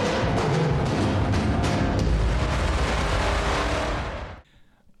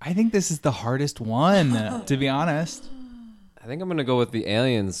 I think this is the hardest one, to be honest. I think I'm gonna go with the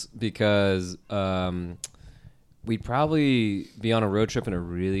aliens because we'd probably be on a road trip in a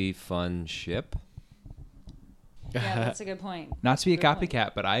really fun ship. Yeah, that's a good point. Not to be a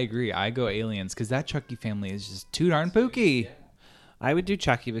copycat, but I agree. I go aliens because that Chucky family is just too darn pooky. I would do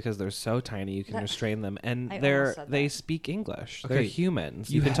Chucky because they're so tiny you can restrain them, and they speak English. They're Okay.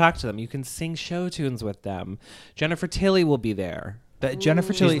 humans. You can talk to them. You can sing show tunes with them. Jennifer Tilly will be there. That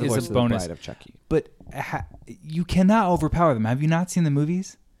Jennifer She's Tilly the is voice a of the bonus. Bride of Chucky. But you cannot overpower them. Have you not seen the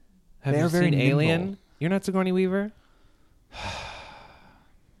movies? Have They're you very seen Alien? nimble. You're not Sigourney Weaver?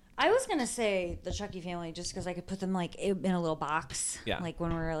 I was gonna say the Chucky family just because I could put them like in a little box, like when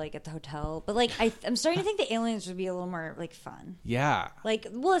we were like at the hotel. But like I'm starting to think the aliens would be a little more like fun. Yeah. Like,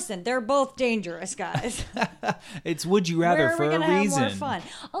 listen, they're both dangerous, guys. It's would you rather Where are for we a gonna reason. have more fun?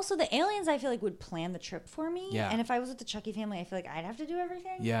 Also, the aliens I feel like would plan the trip for me. Yeah. And if I was with the Chucky family, I feel like I'd have to do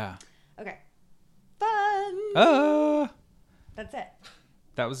everything. Yeah. Okay. Fun. That's it.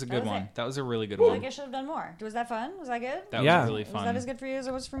 That was a good was one. it. That was a really good I feel one. like I should have done more. Was that fun? Was that good? That was really Was fun. that as good for you as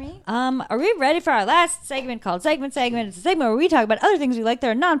it was for me? Are we ready for our last segment called Segment? It's a segment where we talk about other things we like that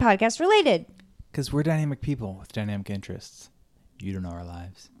are non-podcast related. Because we're dynamic people with dynamic interests. You don't know our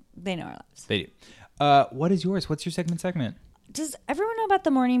lives. They know our lives. They do. What is yours? What's your segment? Does everyone know about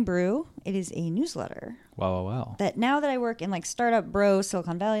the Morning Brew? It is a newsletter. Wow. That now that I work in like startup bro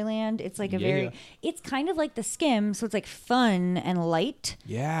Silicon Valley land, it's like it's kind of like the Skim, so it's like fun and light.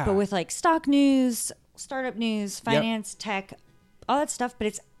 Yeah. But with like stock news, startup news, finance, tech, all that stuff. But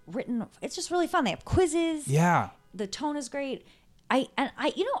it's just really fun. They have quizzes. Yeah. The tone is great. I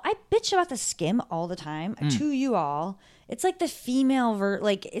bitch about the Skim all the time to you all. It's like the female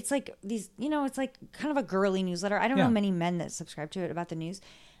it's like these, it's like kind of a girly newsletter. I don't know many men that subscribe to it about the news.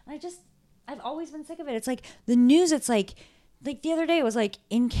 And I've always been sick of it. It's like the news. It's like the other day it was like,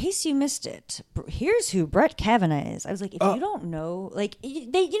 in case you missed it, here's who Brett Kavanaugh is. I was like, if you don't know, like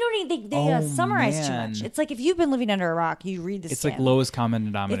they summarize too much. It's like if you've been living under a rock, you read the It's Skim. like lowest common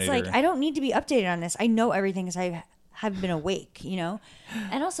denominator. It's like I don't need to be updated on this. I know everything because I have been awake, And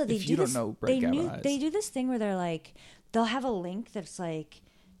also they If do you don't this. know Brett Kavanaugh is. They do this thing where they're like, they'll have a link that's like,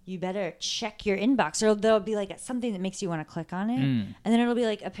 you better check your inbox, or there'll be like something that makes you want to click on it, and then it'll be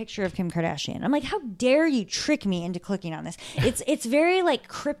like a picture of Kim Kardashian. I'm like, how dare you trick me into clicking on this? It's very like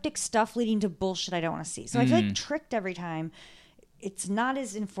cryptic stuff leading to bullshit I don't want to see. So I feel like tricked every time. It's not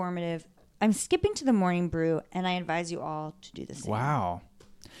as informative. I'm skipping to the Morning Brew, and I advise you all to do the same. Wow.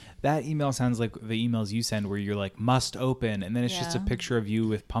 That email sounds like the emails you send where you're like, must open, and then it's just a picture of you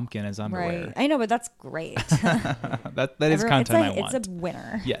with pumpkin as underwear. Right. I know, but that's great. that is content I want. It's a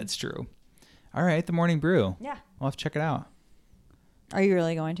winner. Yeah, it's true. All right, the Morning Brew. Yeah. We'll have to check it out. Are you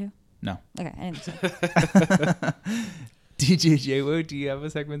really going to? No. Okay, I didn't think so. DJ J-Wo, do you have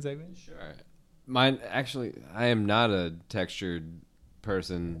a segment? Sure. Mine, actually, I am not a textured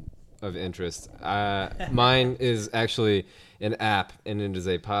person of interest. Mine is actually an app, and it is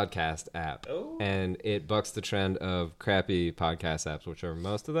a podcast app. Oh. And it bucks the trend of crappy podcast apps, which are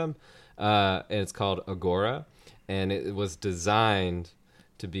most of them. And it's called Agora, and it was designed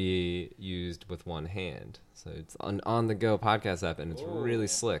to be used with one hand. So it's an on-the-go podcast app, and it's really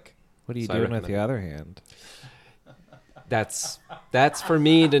slick. What are you doing with the other hand? That's for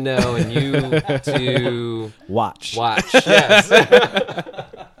me to know and you to watch. Yes.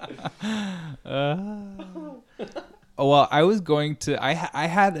 Well, I was going to. I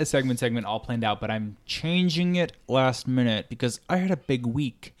had a segment all planned out, but I'm changing it last minute because I had a big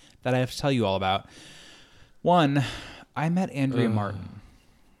week that I have to tell you all about. One, I met Andrea Martin.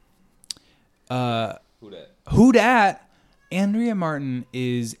 Who dat? Andrea Martin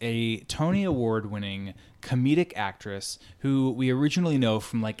is a Tony Award-winning comedic actress who we originally know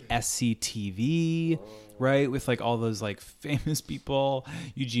from like SCTV, right? With like all those like famous people,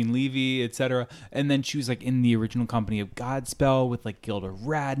 Eugene Levy, etc. And then she was like in the original company of Godspell with like Gilda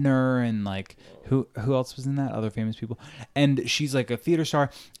Radner and like who else was in that? Other famous people. And she's like a theater star,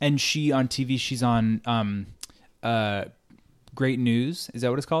 and she on TV, she's on Great News. Is that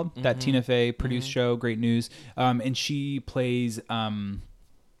what it's called? Mm-hmm. That Tina Fey produced show, Great News. And she plays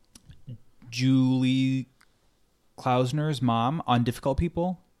Julie Klausner's mom on Difficult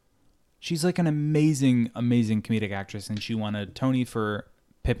People. She's like an amazing comedic actress, and she won a Tony for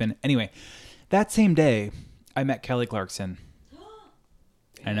Pippin. Anyway, that same day, I met Kelly Clarkson.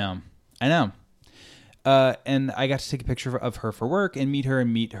 I know. And I got to take a picture of her for work and meet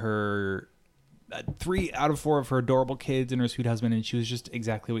her 3 out of 4 of her adorable kids and her sweet husband, and she was just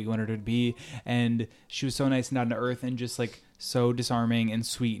exactly what you wanted her to be. And she was so nice and down to earth and just like so disarming and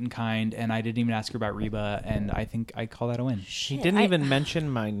sweet and kind, and I didn't even ask her about Reba, and I think I call that a win. She didn't even mention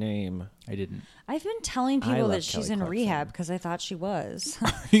my name. I didn't. I've been telling I people love that she's Kelly in Clarkson. rehab because I thought she was.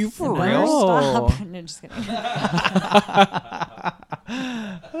 Are you for Better real? Stop. No, just kidding.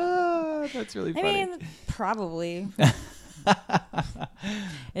 That's really funny. I mean, probably.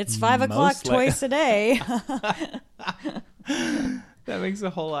 It's 5 o'clock Most twice a day. That makes a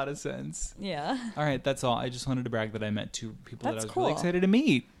whole lot of sense. Yeah. All right, that's all. I just wanted to brag that I met 2 people that I That's was really cool. excited to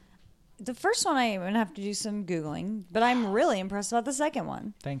meet. The first one I'm going to have to do some Googling, but I'm really impressed about the second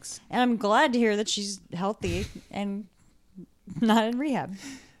one. Thanks. And I'm glad to hear that she's healthy and not in rehab.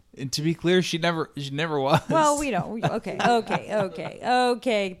 And to be clear, she never was. Well, we don't. Okay,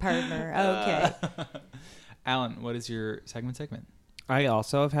 partner. Okay. Alan, what is your segment? I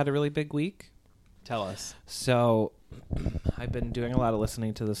also have had a really big week. Tell us. So I've been doing a lot of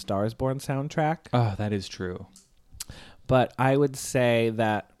listening to the Stars Born soundtrack. Oh, that is true. But I would say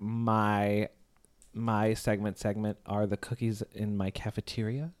that my segment are the cookies in my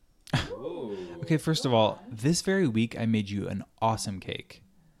cafeteria. Okay, first of all, this very week I made you an awesome cake.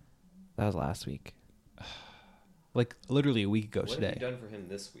 That was last week. Like literally a week ago today. What have you done for him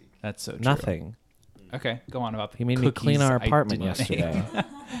this week? That's so true. Nothing. Okay, go on about He made me clean cookies our I apartment did not yesterday. make.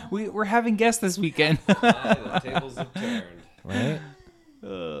 We're having guests this weekend. The tables have turned. Right?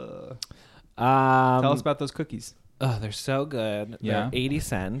 Tell us about those cookies. Oh, they're so good. Yeah. They're 80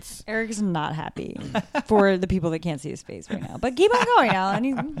 cents. Eric is not happy for the people that can't see his face right now. But keep on going, Alan.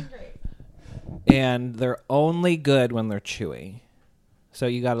 He's great. And they're only good when they're chewy. So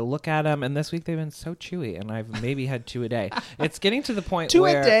you got to look at them. And this week they've been so chewy. And I've maybe had 2 a day. It's getting to the point 2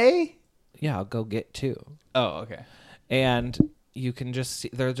 where... a day? Yeah, I'll go get 2. Oh, okay. And you can just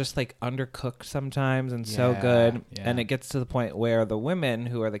see... They're just like undercooked sometimes and so good. Yeah. And it gets to the point where the women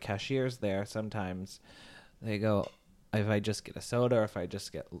who are the cashiers there sometimes... They go, if I just get a soda or if I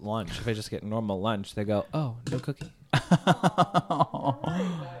just get lunch, if I just get normal lunch, they go, oh, no cookie.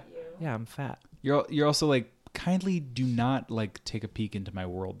 Yeah, I'm fat. You're also like, kindly do not like take a peek into my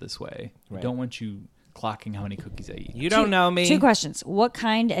world this way. Right. I don't want you clocking how many cookies I eat. You don't know me. 2 questions. What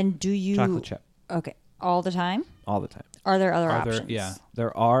kind and do you... Chocolate chip. Okay. All the time? All the time. Are there other options? Yeah.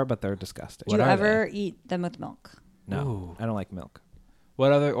 There are, but they're disgusting. Do you ever eat them with milk? No, Ooh. I don't like milk.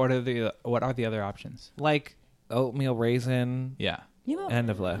 What are the other options? Like oatmeal raisin. Yeah. You know,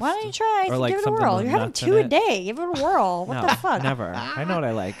 End of list. why don't you try? Or like give it a something whirl. with You're having nuts 2 in a it. day. Give it a whirl. What No, the fuck? Never. I know what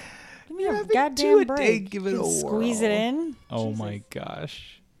I like. Give me a Two goddamn a day, break. give it a Squeeze whirl. it in. Oh my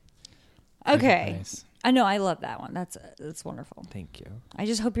gosh. Okay. Nice. I know. I love that one. That's wonderful. Thank you. I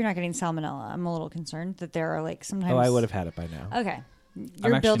just hope you're not getting salmonella. I'm a little concerned that there are like sometimes. Oh, I would have had it by now. Okay. I'm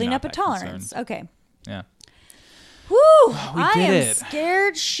You're actually building not up a that tolerance. concerned. Okay. Yeah. Woo! I did am it.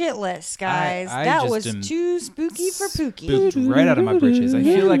 scared shitless, guys. I that just was am too spooky for Pookie. Spooked right out of my britches. I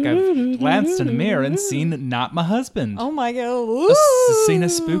feel like I've glanced in a mirror and seen not my husband. Oh my god. Seen a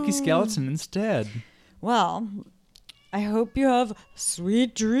spooky skeleton instead. Well, I hope you have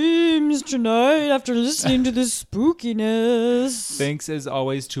sweet dreams tonight after listening to this spookiness. Thanks as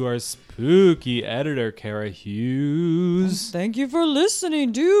always to our spooky editor, Kara Hughes. Thank you for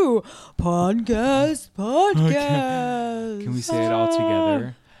listening to Podcast. Can we say it all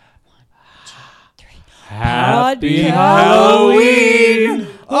together? 1, 2, 3. Happy Halloween!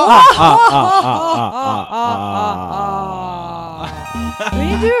 We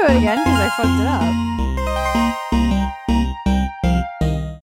need to do it again because I fucked it up.